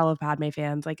the fellow Padme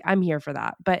fans. Like I'm here for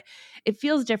that. But it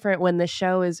feels different when the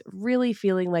show is really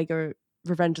feeling like a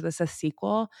Revenge of the Sith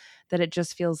sequel. That it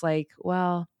just feels like,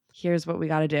 well, here's what we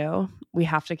got to do. We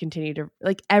have to continue to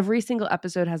like every single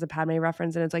episode has a Padme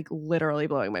reference, and it's like literally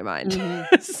blowing my mind.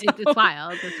 Mm-hmm. So, it's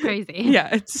wild. It's crazy. Yeah,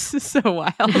 it's so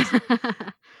wild.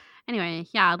 Anyway,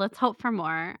 yeah, let's hope for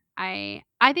more. I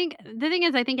think the thing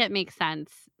is, I think it makes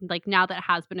sense. Like now that it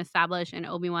has been established, and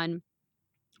Obi-Wan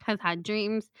has had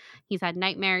dreams, he's had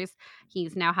nightmares,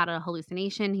 he's now had a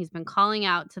hallucination, he's been calling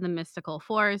out to the mystical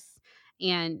force,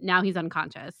 and now he's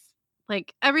unconscious.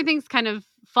 Like everything's kind of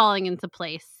falling into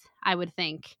place, I would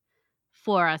think,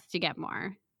 for us to get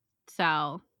more.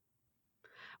 So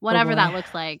whatever that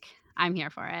looks like, I'm here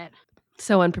for it.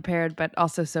 So unprepared, but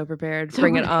also so prepared.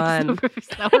 Bring it on.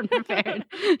 So unprepared,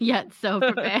 yet so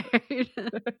prepared.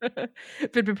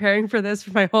 Been preparing for this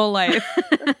for my whole life.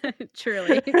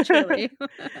 Truly.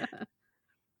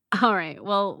 All right.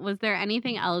 Well, was there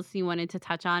anything else you wanted to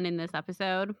touch on in this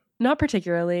episode? Not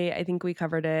particularly. I think we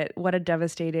covered it. What a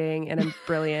devastating and a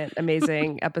brilliant,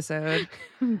 amazing episode.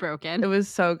 Broken. It was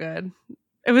so good.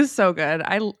 It was so good.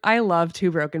 I love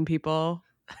two broken people.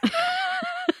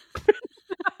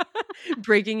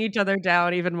 Breaking each other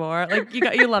down even more. Like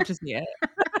you love to see it.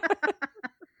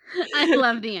 I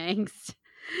love the angst.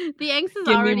 The angst is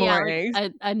already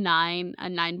at a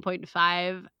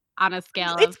 9.5 on a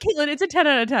scale. It's Caitlin. It's a 10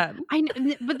 out of 10. I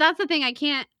know, but that's the thing. I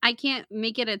can't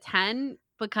make it a 10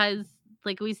 because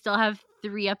like we still have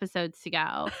 3 episodes to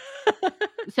go.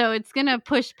 So it's gonna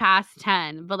push past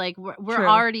 10. But like we're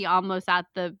already almost at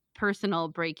the personal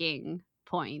breaking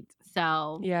point.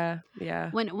 So yeah.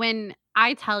 When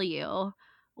I tell you,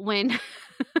 when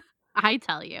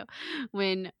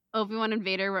Obi-Wan and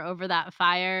Vader were over that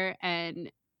fire,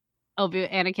 and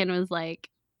Anakin was like,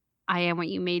 "I am what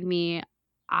you made me.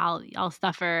 I'll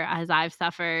suffer as I've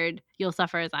suffered. You'll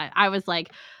suffer as I was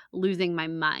like losing my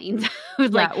mind." I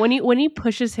was like, when he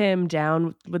pushes him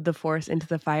down with the Force into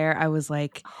the fire, I was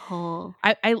like,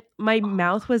 my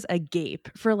mouth was agape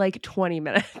for like 20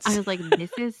 minutes. I was like,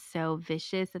 this is so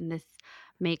vicious, and this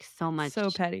makes so much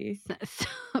petty.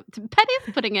 Petty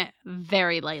is putting it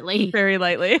very lightly. Very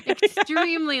lightly.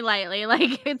 Extremely lightly.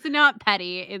 Like it's not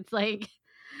petty. It's like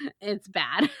it's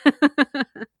bad.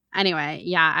 Anyway,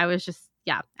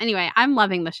 Anyway, I'm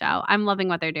loving the show. I'm loving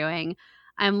what they're doing.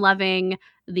 I'm loving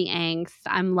the angst.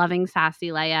 I'm loving sassy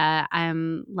Leia.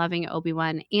 I'm loving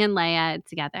Obi-Wan and Leia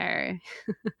together.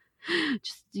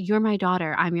 Just, you're my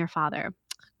daughter. I'm your father.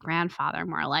 Grandfather,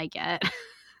 more like it.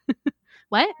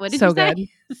 What did you say? Good.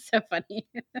 So funny.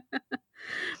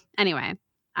 Anyway,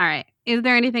 all right. Is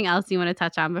there anything else you want to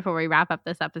touch on before we wrap up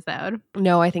this episode?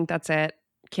 No, I think that's it.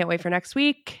 Can't wait for next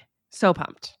week. So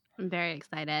pumped. I'm very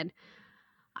excited.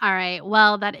 All right.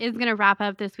 Well, that is going to wrap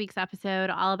up this week's episode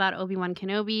all about Obi-Wan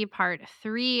Kenobi Part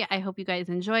 3. I hope you guys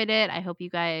enjoyed it. I hope you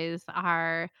guys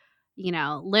are,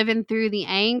 living through the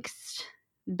angst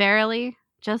barely.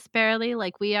 Just barely,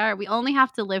 like we are. We only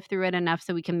have to live through it enough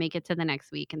so we can make it to the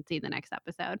next week and see the next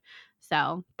episode.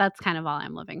 So that's kind of all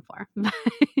I'm living for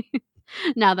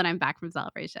now that I'm back from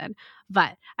celebration.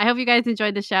 But I hope you guys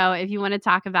enjoyed the show. If you want to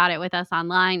talk about it with us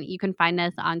online, you can find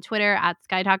us on Twitter at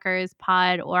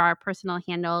SkyTalkersPod or our personal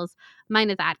handles. Mine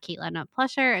is at Caitlin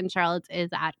Plusher and Charlotte's is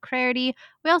at Clarity.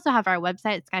 We also have our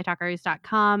website,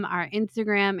 SkyTalkers.com, our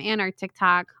Instagram and our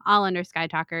TikTok, all under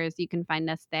SkyTalkers. You can find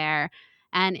us there.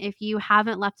 And if you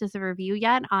haven't left us a review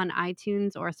yet on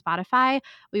iTunes or Spotify,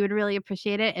 we would really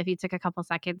appreciate it if you took a couple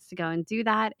seconds to go and do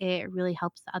that. It really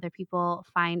helps other people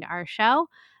find our show.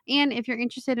 And if you're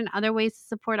interested in other ways to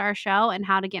support our show and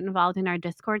how to get involved in our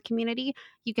Discord community,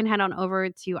 you can head on over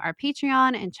to our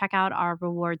Patreon and check out our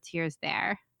reward tiers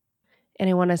there. And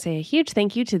I want to say a huge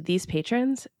thank you to these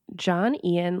patrons: John,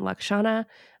 Ian, Lakshana,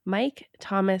 Mike,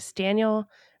 Thomas, Daniel,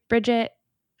 Bridget,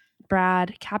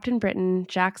 Brad, Captain Britain,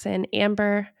 Jackson,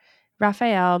 Amber,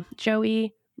 Raphael,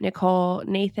 Joey, Nicole,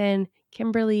 Nathan,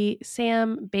 Kimberly,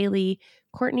 Sam, Bailey,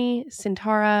 Courtney,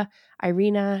 Centaura,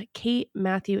 Irina, Kate,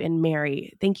 Matthew, and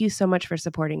Mary. Thank you so much for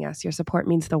supporting us. Your support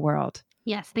means the world.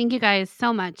 Yes, thank you guys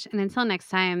so much. And until next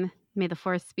time, may the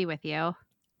force be with you.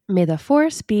 May the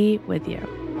force be with you.